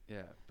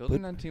 Yeah,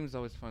 Building 19 was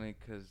always funny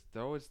because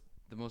they're always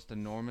the most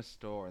enormous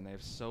store, and they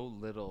have so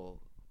little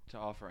to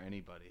offer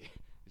anybody.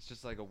 It's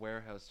just like a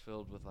warehouse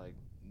filled with like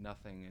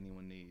nothing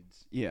anyone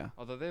needs. Yeah.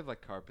 Although they have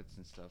like carpets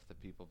and stuff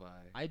that people buy,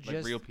 I like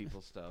just- real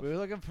people stuff. We were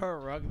looking for a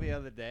rug the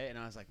other day, and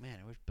I was like, man,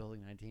 I wish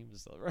Building 19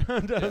 was still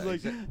around. I Yeah, was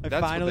like, exa- I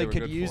that's what finally they were could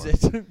good use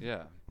for. it.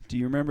 Yeah, Do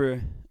you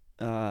remember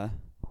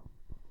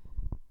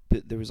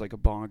there was like a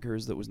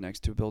Bonkers that was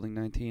next to Building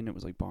 19? It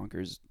was like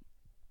Bonkers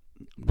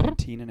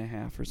 19 and a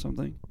half or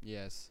something.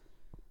 Yes.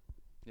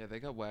 yeah, they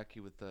got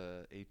wacky with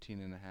the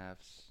 18 and a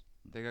halves.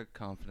 They got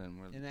confident.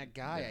 Where And that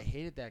guy, yeah. I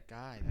hated that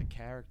guy, that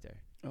character.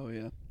 Oh,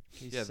 yeah.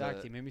 He Yeah, sucked.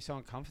 the- He made me so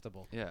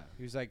uncomfortable. Yeah,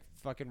 He was like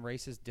fucking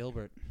racist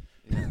Dilbert.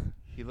 yeah.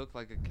 He looked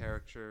like a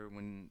character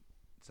when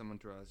someone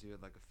draws you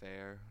at like a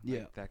fair. Yeah.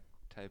 Like that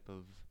type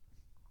of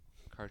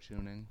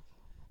cartooning.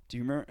 Do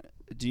you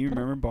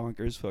remember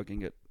Bonkers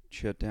fucking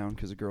shut down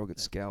because a girl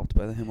gets scalped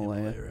by the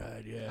Himalaya.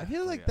 Right, yeah. I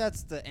feel like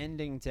that's the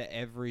ending to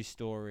every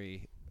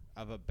story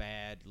of a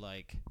bad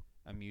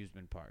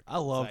amusement park. I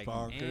love It's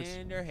bonkers.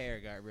 And her hair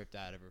got ripped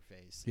out of her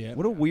face. Yeah.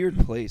 What a weird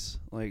place.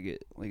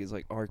 It's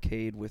like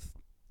arcade with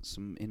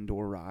some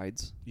indoor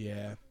rides.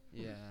 Yeah.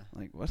 Yeah.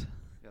 Like what?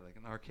 Yeah, like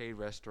an arcade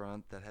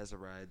restaurant that has a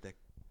ride that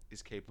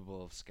is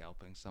capable of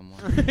scalping someone.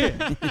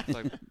 It's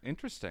like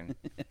interesting,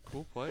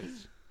 cool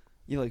place.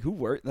 Yeah, like who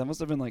worked? That must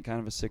have been like kind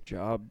of a sick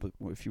job, but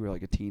if you were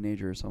like a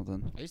teenager or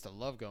something. I used to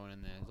love going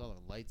in there. There's all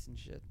the lights and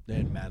shit. They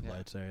had mad Yeah.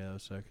 lights there. Yeah, that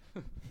was sick.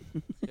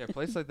 Yeah, a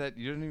place like that,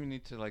 you don't even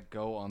need to like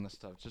go on the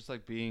stuff. Just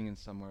like being in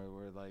somewhere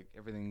where like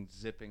everything's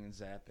zipping and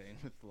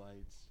zapping with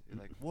lights. You're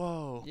like,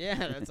 whoa, Yeah,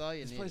 that's all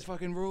you this need. place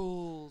fucking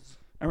rules.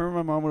 I remember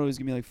my mom would always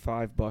give me like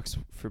 $5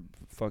 for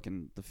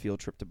fucking the field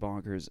trip to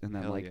Bonkers, and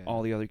then Hell like yeah.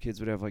 all the other kids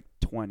would have like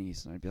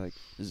 20s, and I'd be like,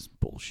 "This is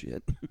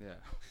bullshit." Yeah.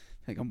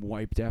 Like I'm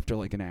wiped after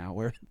like an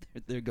hour.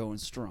 They're going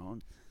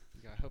strong.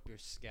 I hope your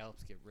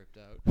scalps get ripped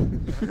out.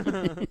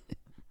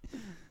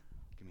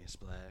 Give me a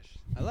splash.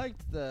 I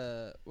liked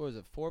the, what was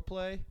it,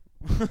 Foreplay?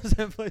 What was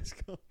that place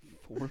called?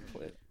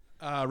 Foreplay.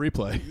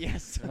 Replay.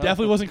 Yes.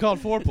 Definitely wasn't called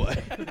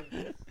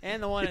foreplay.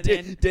 And the one at the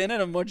end. Dan had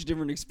a much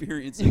different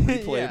experience in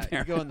replay. Yeah, you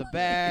apparently. go in the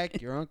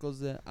back. Your uncle's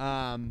there.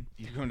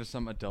 You go into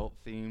some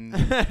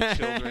adult-themed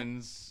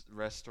children's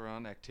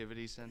restaurant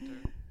activity center.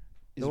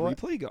 Is The what?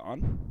 replay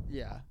gone?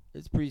 Yeah,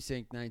 it's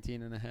precinct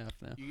 19 and a half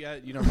now.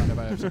 You don't mind if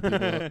I have some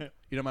people?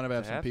 You don't mind if I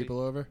have some Happy. people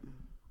over?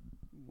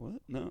 What?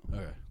 No.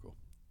 Okay,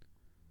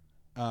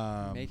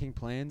 cool. Making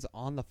plans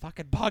on the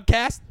fucking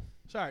podcast?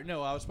 Sorry,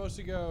 no, I was supposed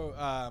to go.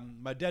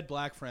 My dead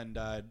black friend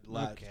died.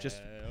 Okay.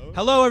 Just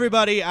hello,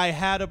 everybody. I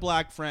had a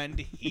black friend.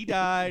 He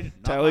died.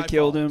 Not Tyler my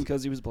killed fault. him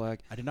because he was black.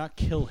 I did not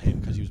kill him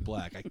because he was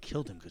black. I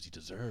killed him because he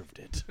deserved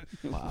it.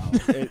 Wow.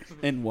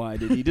 And why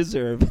did he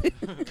deserve it?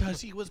 Because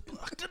he was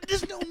black.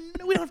 There's no,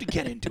 we don't have to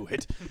get into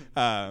it.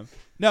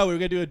 No, we were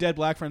gonna do a dead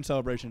black friend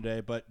celebration today,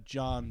 but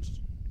John's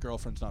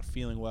girlfriend's not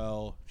feeling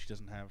well. She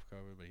doesn't have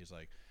COVID, but he's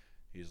like,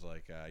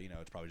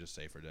 it's probably just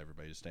safer to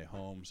everybody to stay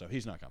home, so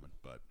he's not coming.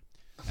 But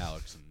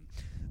Alex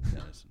and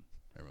Dennis and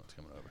everyone's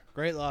coming over.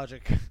 Great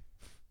logic.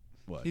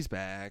 What? He's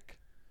back.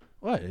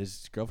 What?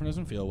 His girlfriend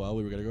doesn't feel well.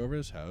 We were gonna go over to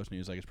his house, and he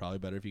was like, "It's probably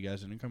better if you guys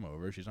didn't come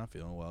over. She's not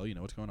feeling well. You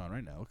know what's going on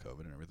right now with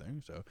COVID and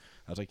everything." So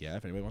I was like, "Yeah,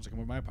 if anybody wants to come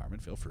over to my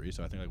apartment, feel free."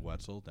 So I think like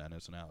Wetzel,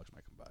 Dennis, and Alex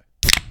might come by.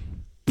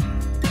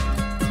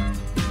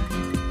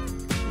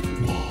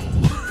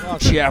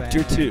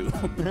 Chapter 2.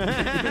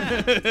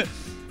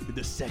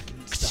 The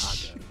second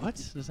saga. What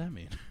does that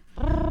mean?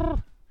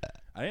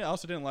 I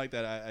also didn't like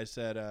that. I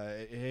said,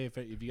 "Hey,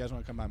 if you guys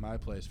want to come by my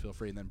place, feel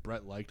free." And then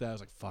Brett liked that. I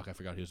was like, "Fuck, I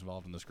forgot he was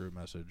involved in this group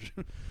message,"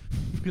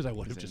 because I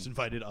would have just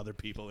invited other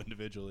people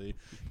individually.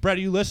 Brett,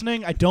 are you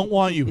listening? I don't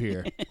want you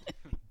here.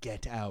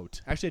 Get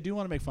out. Actually, I do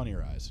want to make fun of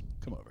your eyes.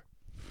 Come over.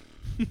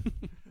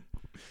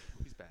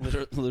 He's back.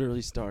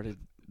 Literally started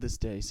this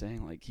day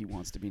saying like he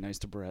wants to be nice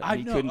to Brett. I and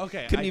he know, Couldn't,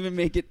 okay, couldn't I- even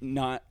make it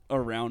not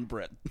around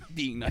Brett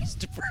being nice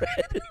to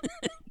Brett.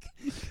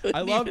 I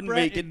love even Brett,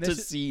 make it and to this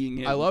is- seeing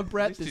him. I love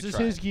Brett. At least This you is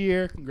tried. his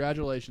year.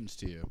 Congratulations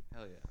to you,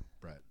 Hell yeah.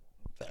 Brett.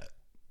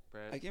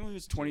 Brad, I can't believe it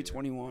was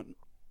 2021.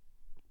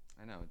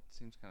 I know, it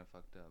seems kind of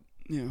fucked up.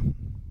 Yeah. Isn't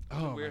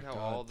Oh it weird my how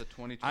God. all the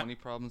 2020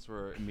 problems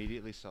were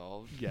immediately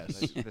solved?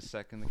 Yes. Like, the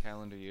second the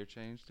calendar year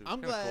changed. It was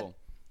I'm kinda glad. Cool.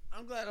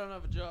 I'm glad I don't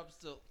have a job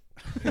still.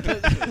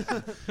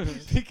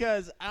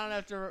 Because I don't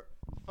have to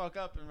fuck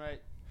up and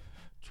write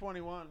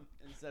 21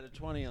 instead of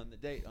 20 on the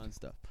date on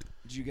stuff.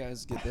 Did you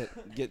guys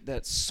get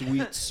that sweet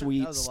That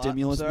sweet was a lot.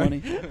 stimulus Sorry.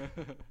 money?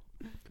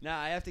 Nah,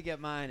 I have to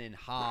get mine in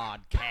hard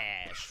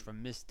cash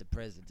from Mr.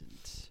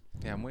 President.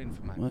 Yeah, I'm waiting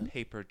for my What?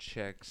 paper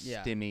check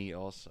Yeah. stimmy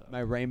also. My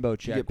rainbow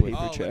check get with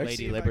paper with checks? Lady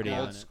See if I Liberty got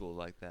on Old it. school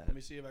like that. Let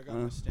me see if I got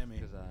my stimmy.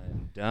 Because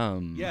I'm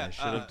dumb. Yeah, I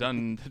should have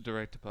done the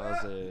direct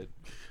deposit.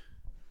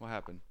 What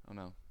happened? Oh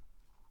no.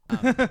 I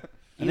think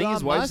his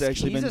Elon wife's Musk,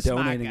 actually he's been a smart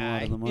donating a lot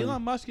guy. of the money.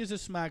 Elon Musk is a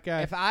smart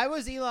guy. If I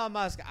was Elon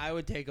Musk, I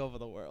would take over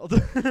the world.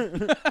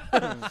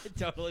 I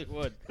totally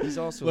would. He's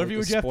also What if like you a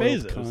were Jeff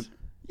spoiled Bezos? cunt.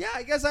 Yeah,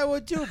 I guess I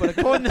would too. But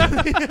according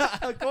to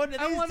according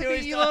to I these want two, to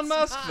be he's Elon not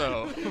Musk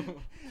smart. though.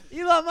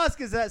 Elon Musk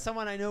is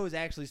someone I know is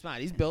actually smart.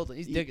 He's building.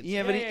 He's digging.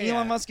 Yeah, but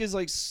Elon Musk is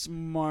like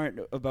smart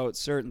about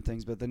certain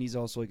things, but then he's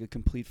also like a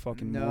complete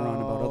fucking moron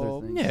about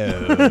other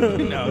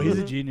things. No, no, he's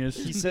a genius.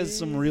 He says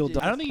some real I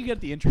dumb. don't think you get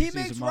the He intricacies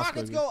makes of Musk.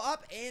 rockets go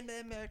up and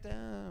then back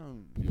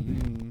down.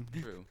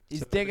 True. He's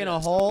So- digging yeah, a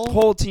hole.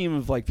 Whole team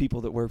of like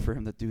people that work for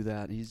him that do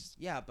that. He's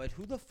Yeah, but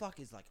who the fuck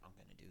is like, I'm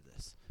gonna do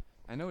this?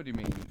 I know what you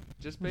mean.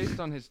 Just based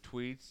on his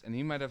tweets, and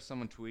he might have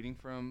someone tweeting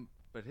for him,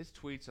 but his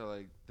tweets are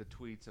like the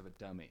tweets of a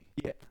dummy.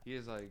 Yeah. He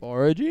is like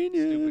Or a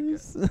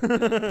genius.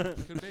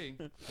 could be.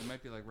 He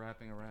might be like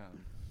rapping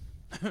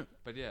around.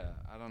 But yeah,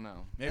 I don't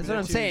know. Maybe That's what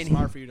I'm too saying.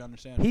 Smart for you to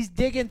understand. He's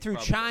digging through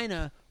Probably.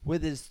 China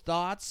with his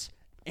thoughts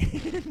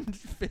and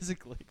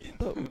physically.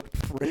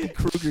 Freddy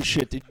Krueger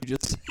shit. Did you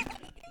just?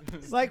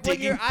 It's like when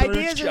your Digging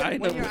through ideas are China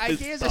when your with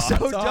his ideas are so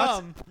thoughts.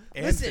 dumb.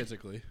 and Listen,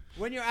 physically.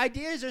 when your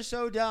ideas are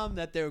so dumb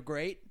that they're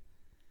great,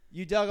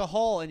 you dug a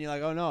hole and you're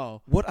like, oh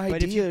no. What But if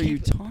idea are you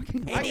keep-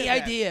 talking about? Any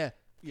idea.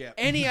 Yeah.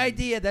 Any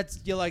idea that's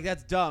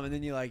dumb, and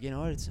then you're like, you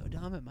know what? It's so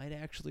dumb it might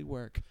actually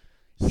work.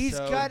 He's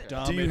So got.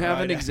 dumb Do you it have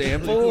might an actually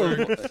example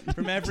work.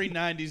 From every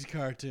 '90s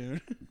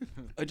cartoon?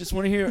 I just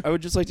want to hear. I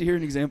would just like to hear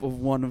an example of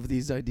one of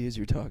these ideas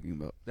you're talking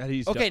about. That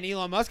he's Okay, an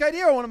Elon Musk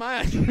idea or one of my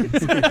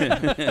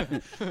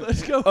ideas?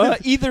 Let's go.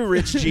 Either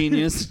rich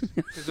genius.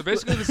 Because they're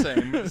basically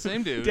the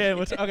same dude. Dan,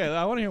 what's okay?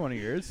 I want to hear one of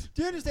yours.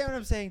 Do you understand what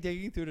I'm saying?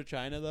 Digging through to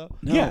China, though.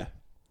 No. Yeah.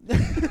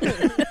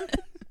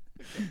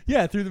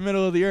 Yeah, through the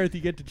middle of the earth,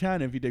 you get to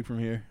China if you dig from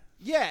here.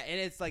 Yeah, and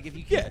it's like if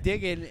you keep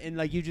digging and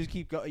like you just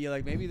keep going, you're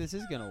like maybe this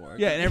is gonna work.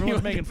 Yeah, and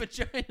everyone's making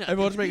vagina.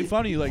 Everyone's making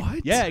fun of you, like,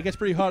 What? yeah, it gets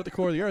pretty hot at the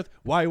core of the earth.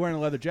 Why are you wearing a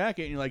leather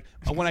jacket? And you're like,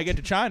 oh, when I get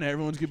to China,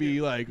 everyone's gonna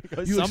be like, you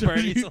look, so, sunburn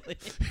easily.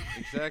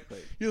 Exactly.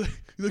 you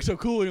look so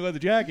cool in your leather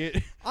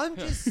jacket. I'm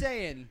just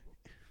saying.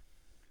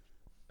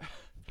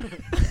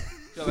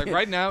 So like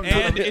right now,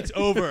 And it's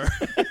over.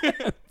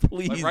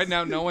 Please. like right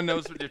now, no one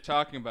knows what you're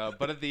talking about.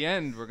 But at the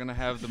end, we're gonna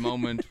have the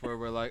moment where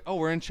we're like, "Oh,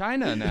 we're in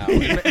China now."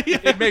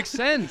 It makes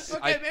sense.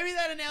 Okay, maybe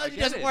that analogy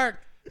get doesn't it. work.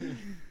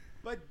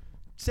 But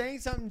saying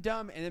something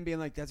dumb and then being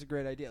like, "That's a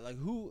great idea." Like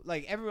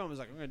like everyone was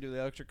like, "I'm gonna do the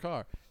electric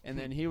car," and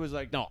then he was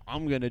like, "No,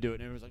 I'm gonna do it,"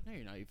 and everyone was like, "No,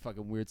 you're not. You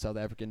fucking weird South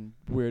African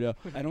weirdo."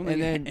 I don't And think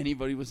then-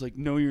 anybody was like,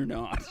 "No, you're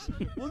not."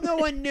 Well, no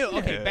one knew.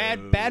 Okay,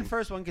 bad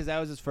first one because that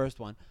was his first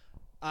one.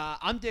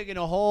 I'm digging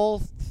a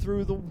hole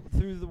through the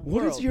world.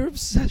 What is your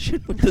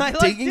obsession with the I like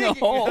digging a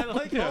hole? I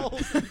like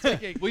holes and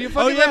digging. Will you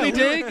fucking let me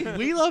dig?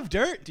 We love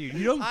dirt, dude.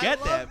 You don't I get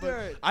love that.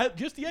 dirt. But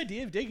just the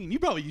idea of digging. You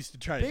probably used to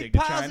try to Big dig to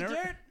piles China. of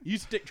dirt? You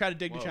used to try to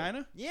dig Whoa. to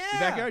China? Yeah. Your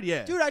backyard?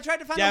 Yeah. Dude, I tried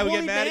to find Dad a would get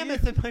woolly mad at you?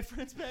 mammoth in my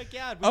friend's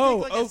backyard. We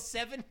Oh, dig like a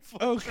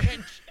 7-foot oh.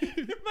 trench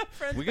in my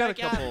friend's We got a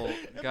backyard. couple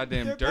And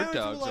goddamn their dirt parents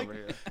were dogs like, over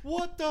here.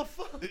 What the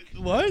fuck?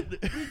 What?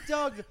 We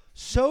dug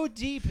so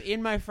deep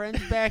in my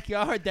friend's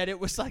backyard that it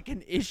was like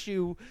an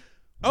issue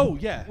Oh,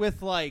 yeah.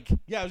 with like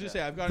Yeah, I was going to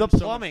say, I've got the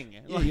plumbing. Yeah,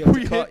 Like, you have to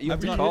we call, hit- you have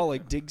to we call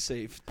like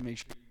DigSafe to make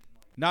sure.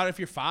 Not if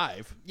you're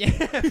 5. yeah,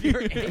 if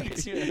you're 8,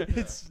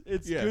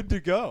 it's Yeah. good to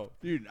go.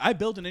 Dude, I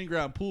built an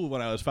in-ground pool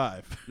when I was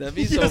 5. That'd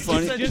be so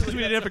funny. Just because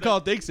we didn't have to call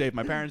it dig safe.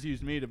 My parents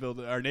used me to build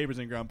our neighbor's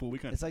in-ground pool. We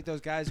couldn't. It's like those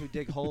guys who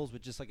dig holes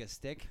with just like a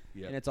stick,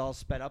 Yep. and it's all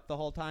sped up the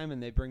whole time,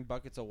 and they bring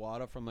buckets of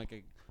water from like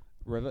a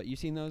river. You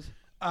seen those?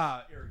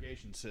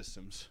 Irrigation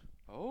systems.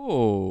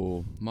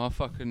 Oh,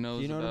 motherfucker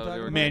knows You know what I'm about talking about?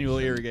 irrigation. Manual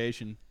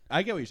irrigation.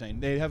 I get what you're saying.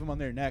 They have them on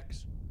their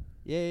necks.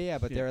 Yeah.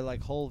 But Yeah. there are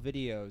like whole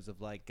videos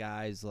of like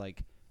guys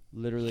like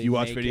literally. You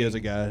watch making, videos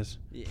of guys.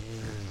 Yeah.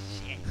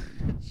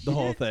 The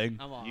whole thing.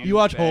 I'm on. You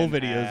watch whole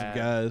been videos had. of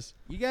guys.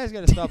 You guys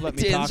gotta stop letting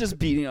me Dan's talk. just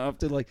beating off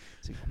to like,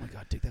 saying, "Oh my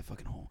god, dig that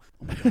fucking hole!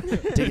 Oh my god,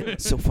 dig it!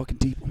 It's so fucking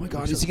deep! Oh my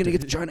god, is he gonna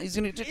get to China? He's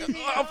gonna."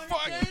 Oh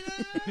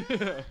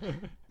fuck!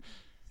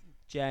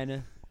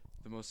 China.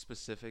 The most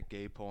specific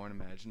gay porn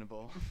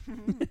imaginable.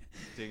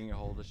 Digging a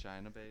hole to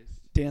China base.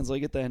 Dan's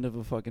like at the end of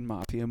a fucking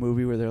mafia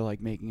movie where they're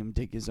like making him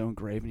dig his own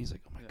grave, and he's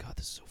like, "Oh my Yeah. god,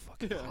 this is so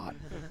fucking hot."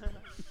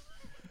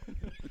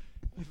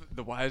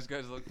 The wise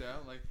guys look down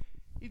like,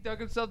 he dug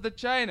himself to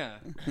China.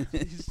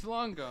 He's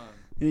long gone.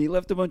 And he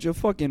left a bunch of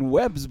fucking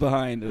webs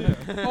behind him.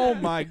 Oh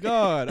my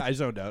god. I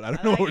zoned out. I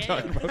don't know what we're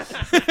talking about.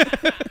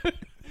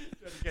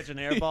 Catch an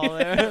airball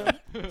there.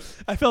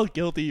 I felt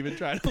guilty even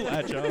trying to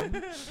latch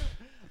on.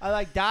 I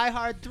like Die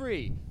Hard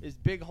 3. There's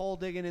big hole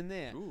digging in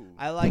there. Ooh.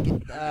 I like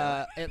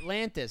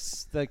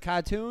Atlantis, the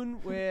cartoon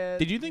where.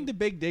 Did you think the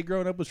big dig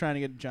growing up was trying to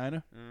get to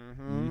China?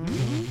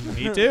 Mm-hmm.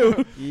 Me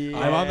too. Yeah.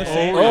 I'm on the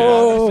same. Oh, I'm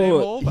on the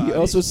same he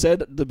whole also vibe.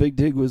 said the Big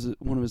Dig was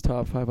one of his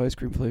top 5 ice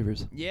cream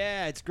flavors.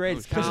 Yeah, it's great. Oh,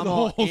 It's 'cause of the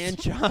caramel holes. and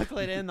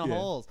chocolate in the Yeah.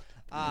 holes.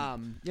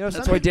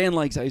 That's why Dan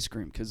likes ice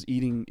cream, because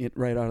eating it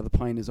right out of the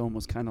pint is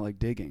almost kind of like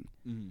digging.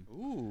 Mhm.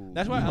 Ooh.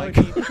 That's why I like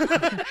like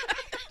to eat,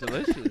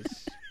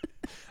 Delicious.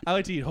 I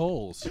like to eat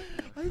holes.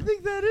 I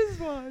think that is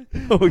why.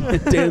 Oh, yeah,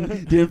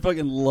 Dan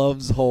fucking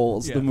loves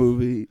Holes, Yeah. the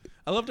movie.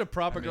 I love to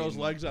prop a I girl's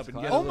mean, legs up it's and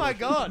classic. get. Oh my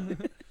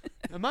god.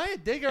 Am I a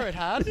digger at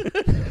heart?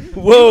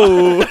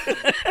 Whoa!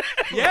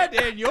 Yeah,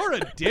 Dan, you're a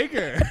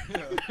digger.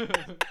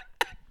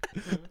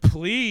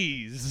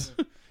 Please.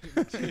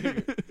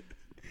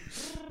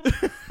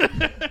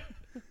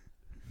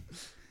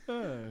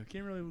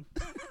 Can't really.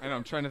 I know,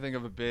 I'm trying to think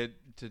of a bit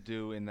to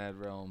do in that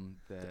realm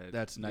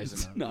That's nice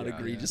isn't- enough. Not yeah,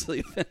 egregiously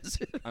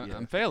offensive. yeah.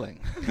 I'm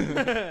failing.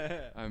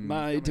 I'm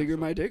My coming digger, from-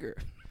 my digger.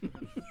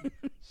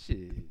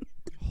 Shit.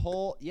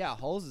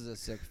 Holes is a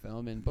sick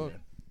film and book.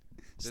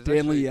 There's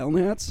Stanley actually-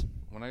 Yelnats.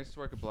 When I used to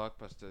work at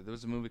Blockbuster, there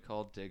was a movie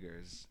called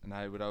Diggers, and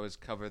I would always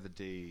cover the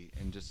D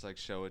and just like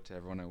show it to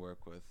everyone I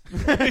work with.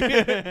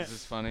 Is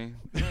this funny?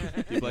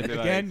 Like, They'd be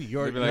again, like-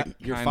 you're they'd be like,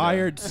 you're "Kinda."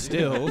 fired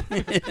still.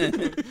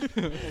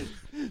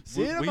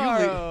 See you Will you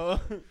tomorrow.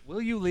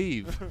 Will you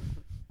leave?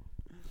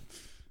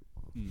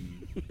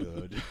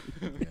 Good.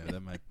 Yeah,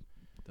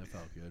 that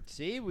felt good.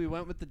 See, we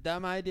went with the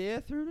dumb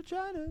idea through to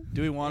China.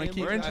 Do we want to And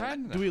keep? we're in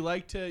China Do now. we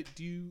like to?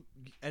 Do you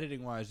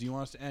editing wise? Do you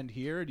want us to end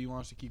here, or do you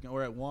want us to keep going?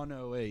 We're at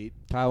 108.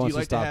 Kyle Do wants you to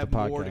like to stop have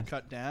the more to podcast.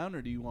 cut down,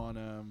 or do you want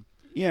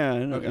Yeah, I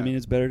Okay. mean,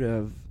 it's better to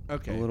have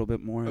Okay. a little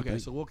bit more. I Okay,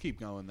 think. so we'll keep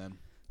going then.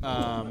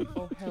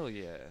 Oh hell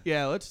yeah.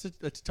 Yeah, let's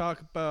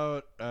talk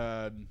about.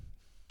 I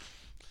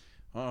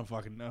don't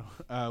fucking know.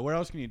 Where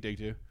else can you dig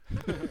to?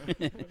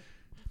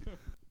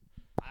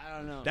 I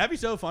don't know. That'd be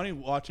so funny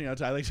watching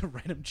outside like some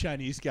random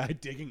Chinese guy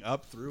digging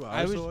up through our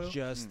I was soil.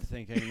 just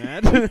thinking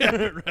that.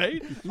 Yeah,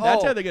 right?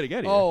 That's how they're gonna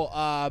get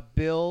here.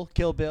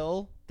 Kill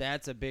Bill.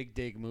 That's a big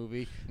dig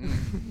movie.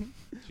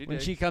 When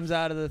she comes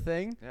out of the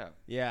thing. Yeah.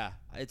 Yeah,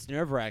 it's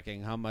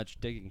nerve-wracking how much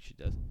digging she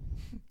does.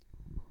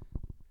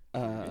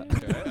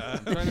 Okay.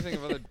 I'm trying to think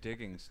of other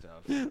digging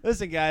stuff.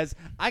 Listen, guys,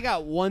 I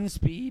got one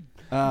speed.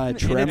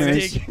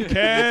 Tremors.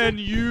 Can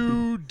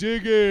you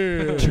dig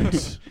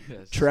it?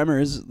 Yes.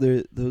 Tremors.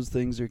 Those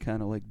things are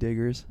kind of like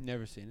diggers.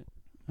 Never seen it.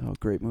 Oh,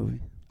 great movie.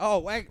 Oh,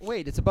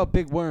 wait, it's about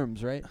big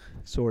worms, right?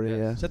 Sort of, Yes.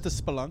 yeah. Is that the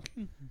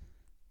spelunking?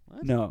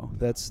 What? No,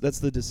 that's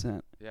the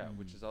Descent. Yeah,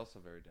 which is also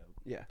very dope.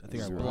 Yeah. I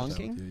think I Spelunking? watched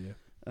that with you,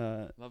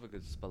 yeah. Love a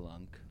good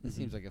spelunk. This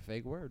seems like a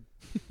fake word.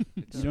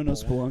 You don't know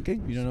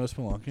spelunking? You don't know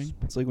spelunking?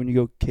 It's like when you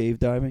go cave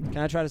diving. Can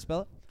I try to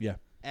spell it? Yeah.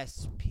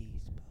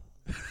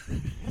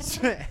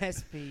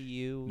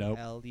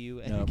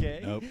 S-P-U-L-U-N-K.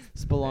 Nope.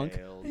 Spelunk.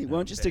 Hey, why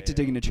don't you stick to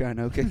digging to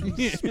China, okay?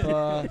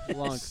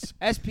 Spelunk.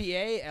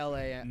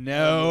 S-P-A-L-A-N.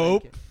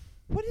 Nope.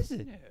 What is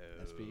it?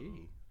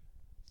 SPE.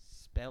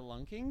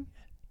 Spelunking?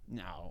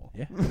 No.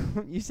 Yeah.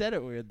 You said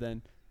it weird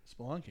then.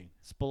 Spelunking.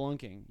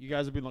 Spelunking. You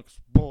guys would be like,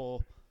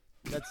 spol.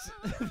 That's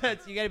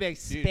you gotta be like,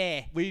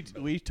 speh.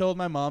 We told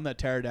my mom that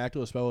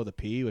pterodactyl is spelled with a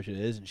P, which it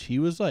is, and she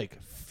was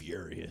like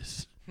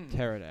furious.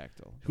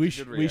 Pterodactyl. We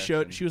Good we showed.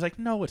 reaction. She was like,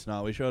 "No, it's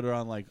not." We showed her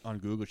on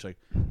Google. She's like,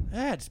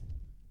 "That's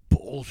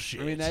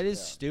bullshit." I mean, that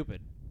is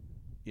stupid.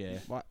 yeah.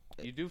 What?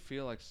 You do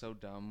feel like so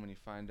dumb when you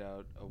find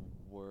out a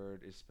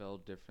word is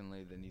spelled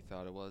differently than you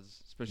thought it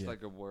was, especially Yeah.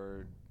 like a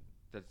word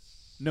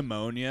that's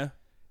Pneumonia.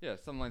 yeah,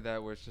 something like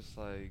that where it's just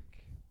like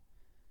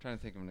trying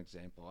to think of an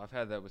example. I've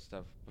had that with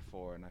stuff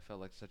before, and I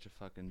felt like such a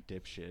fucking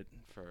dipshit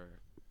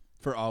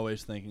For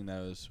always thinking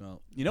that was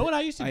well. You know what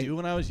I used to do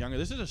when I was younger?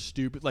 This is a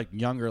stupid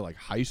younger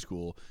high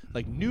school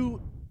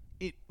knew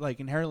it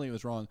inherently it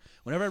was wrong.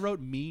 Whenever I wrote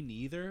me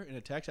neither in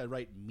a text, I'd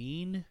write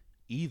mean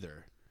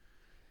either.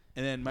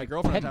 And then my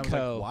girlfriend at the time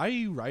was Petco. like, "Why are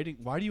you writing?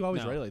 Why do you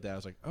always No. write it like that?I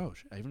was like, "Oh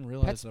shit! I even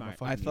realized I'm a PetSmart.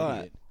 fucking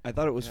idiot." I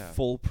thought it was Yeah.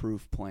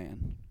 foolproof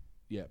plan.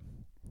 Yeah,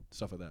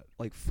 stuff like that.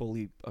 Like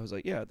fully, I was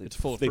like, yeah, It's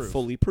full they proof.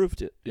 fully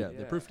proofed it. Yeah, they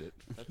Yeah. proofed it.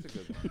 That's a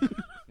good one.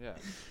 Yeah.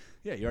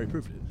 Yeah, you already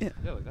proofed it.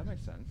 Yeah, like that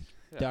makes sense.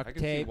 Yeah, Duct I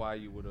can see tape. why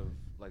you would have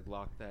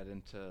locked that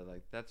into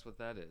that's what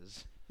that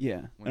is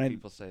Yeah, when and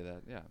people say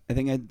that. Yeah.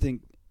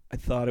 I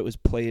thought it was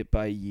play it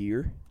by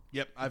year.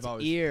 Yep, I've It's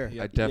always ear. I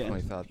Yep.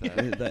 definitely thought I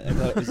that.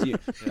 thought it was year.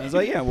 I was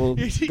like, yeah, we'll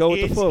go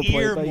with the flow.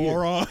 Play ear, it by year.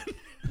 moron.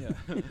 Yeah.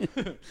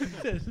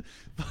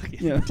 Fucking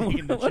Yeah,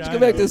 digging the let's China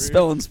go back to over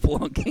spelling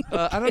spelunking.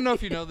 I don't know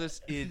if you know this.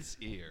 It's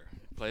ear.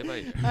 Play by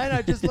ear. And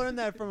I just learned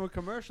that from a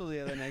commercial the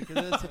other night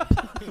because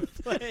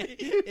it's play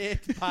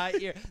it by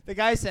ear. The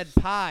guy said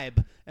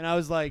pibe, and I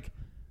was like,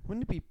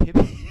 wouldn't it be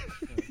Pibby?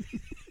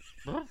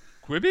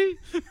 Quibby?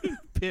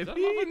 Pibby?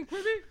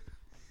 Quibby?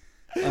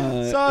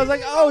 So I was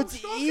like, oh,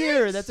 it's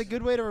ear. That's a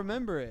good way to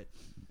remember it.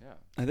 Yeah.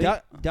 I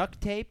think. Duct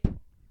tape.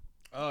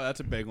 Oh, that's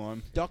a big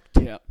one. Duct.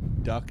 Yeah.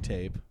 Duct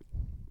tape.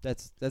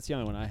 That's the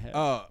only one I have.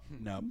 Oh,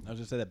 no. I was going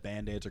to say that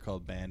Band-Aids are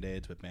called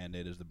Band-Aids, but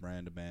Band-Aid is the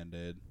brand of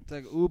Band-Aid. It's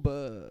like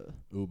Uber.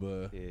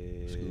 Uber,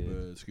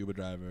 scuba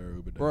driver,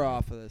 Uber driver. We're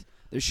off of this.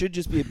 There should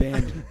just be a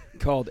band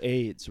called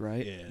AIDS,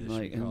 right? Yeah, And they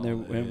should be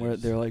and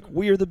called they're like,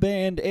 we're the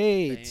band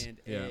AIDS. And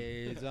Yeah.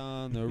 AIDS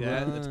on the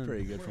Yeah, run. that's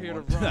pretty good We're for here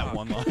one, to that rock.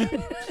 one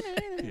line.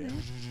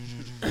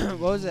 Yeah. What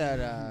was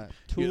that?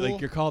 Tool.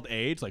 You're called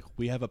AIDS.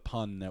 We have a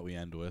pun that we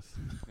end with.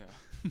 Yeah.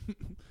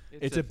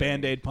 It's a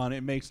Band-Aid pun.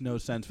 It makes no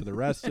sense for the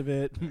rest of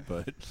it,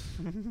 but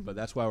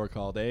that's why we're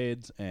called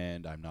AIDS,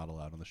 and I'm not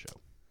allowed on the show.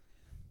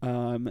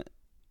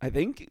 I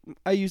think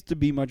I used to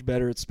be much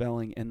better at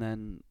spelling, and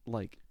then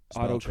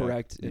Spell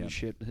autocorrect check, yeah. and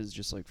shit has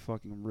just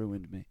fucking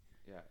ruined me.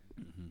 Yeah.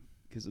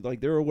 Because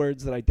there are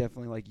words that I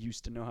definitely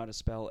used to know how to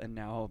spell, and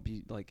now I'll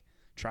be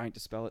trying to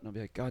spell it, and I'll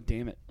be like, God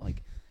damn it!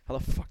 How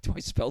the fuck do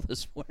I spell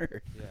this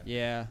word? Yeah.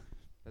 Yeah.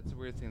 That's a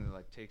weird thing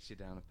that takes you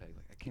down a peg.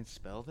 I can't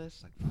spell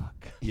this.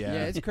 Fuck. Yeah.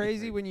 Yeah, it's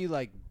crazy when you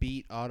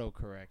beat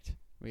autocorrect.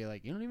 Where you're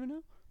like, you don't even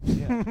know?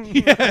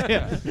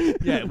 yeah.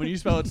 Yeah, when you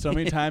spell it so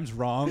many times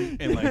wrong,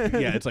 and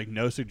it's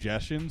no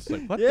suggestions.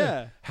 What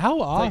Yeah.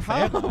 how off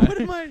How? am I? What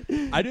am I?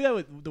 I do that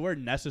with the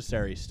word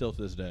necessary still to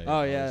this day. Oh,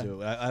 I yeah. always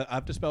do. I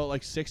have to spell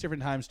it 6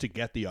 different times to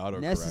get the autocorrect.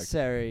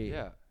 Necessary.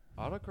 Yeah.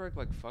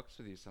 Autocorrect fucks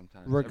with you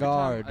sometimes.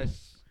 Regard.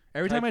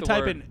 Every time I the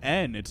type word. in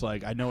N, it's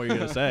I know what you're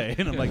going to say.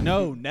 And I'm like,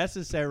 no,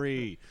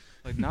 necessary.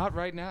 Not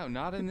right now.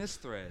 Not in this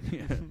thread.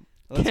 Yeah.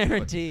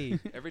 Guarantee.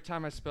 Every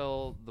time I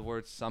spell the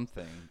word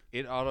something,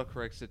 it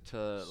autocorrects it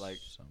to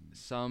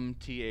some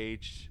th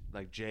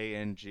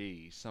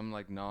JNG, some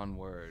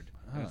non-word.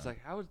 And it's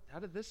how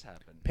did this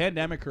happen?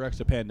 Pandemic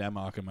corrects a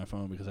pandemic on my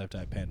phone because I've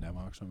typed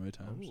pandemic so many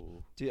times.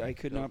 Ooh. Dude, I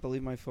could not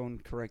believe my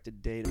phone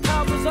corrected data the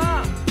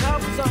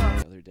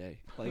other day.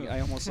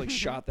 I almost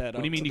shot that up.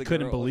 What do you mean to you the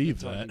couldn't girl I was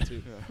believe talking that?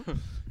 to.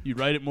 You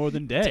write it more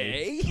than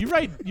day. You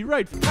write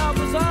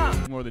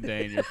more than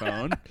day in your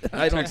phone.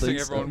 I don't Texting think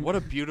everyone, so. what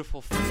a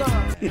beautiful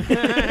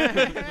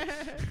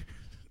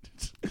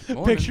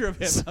Picture of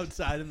him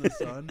outside in the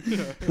sun.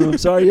 I'm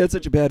sorry you had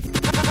such a bad.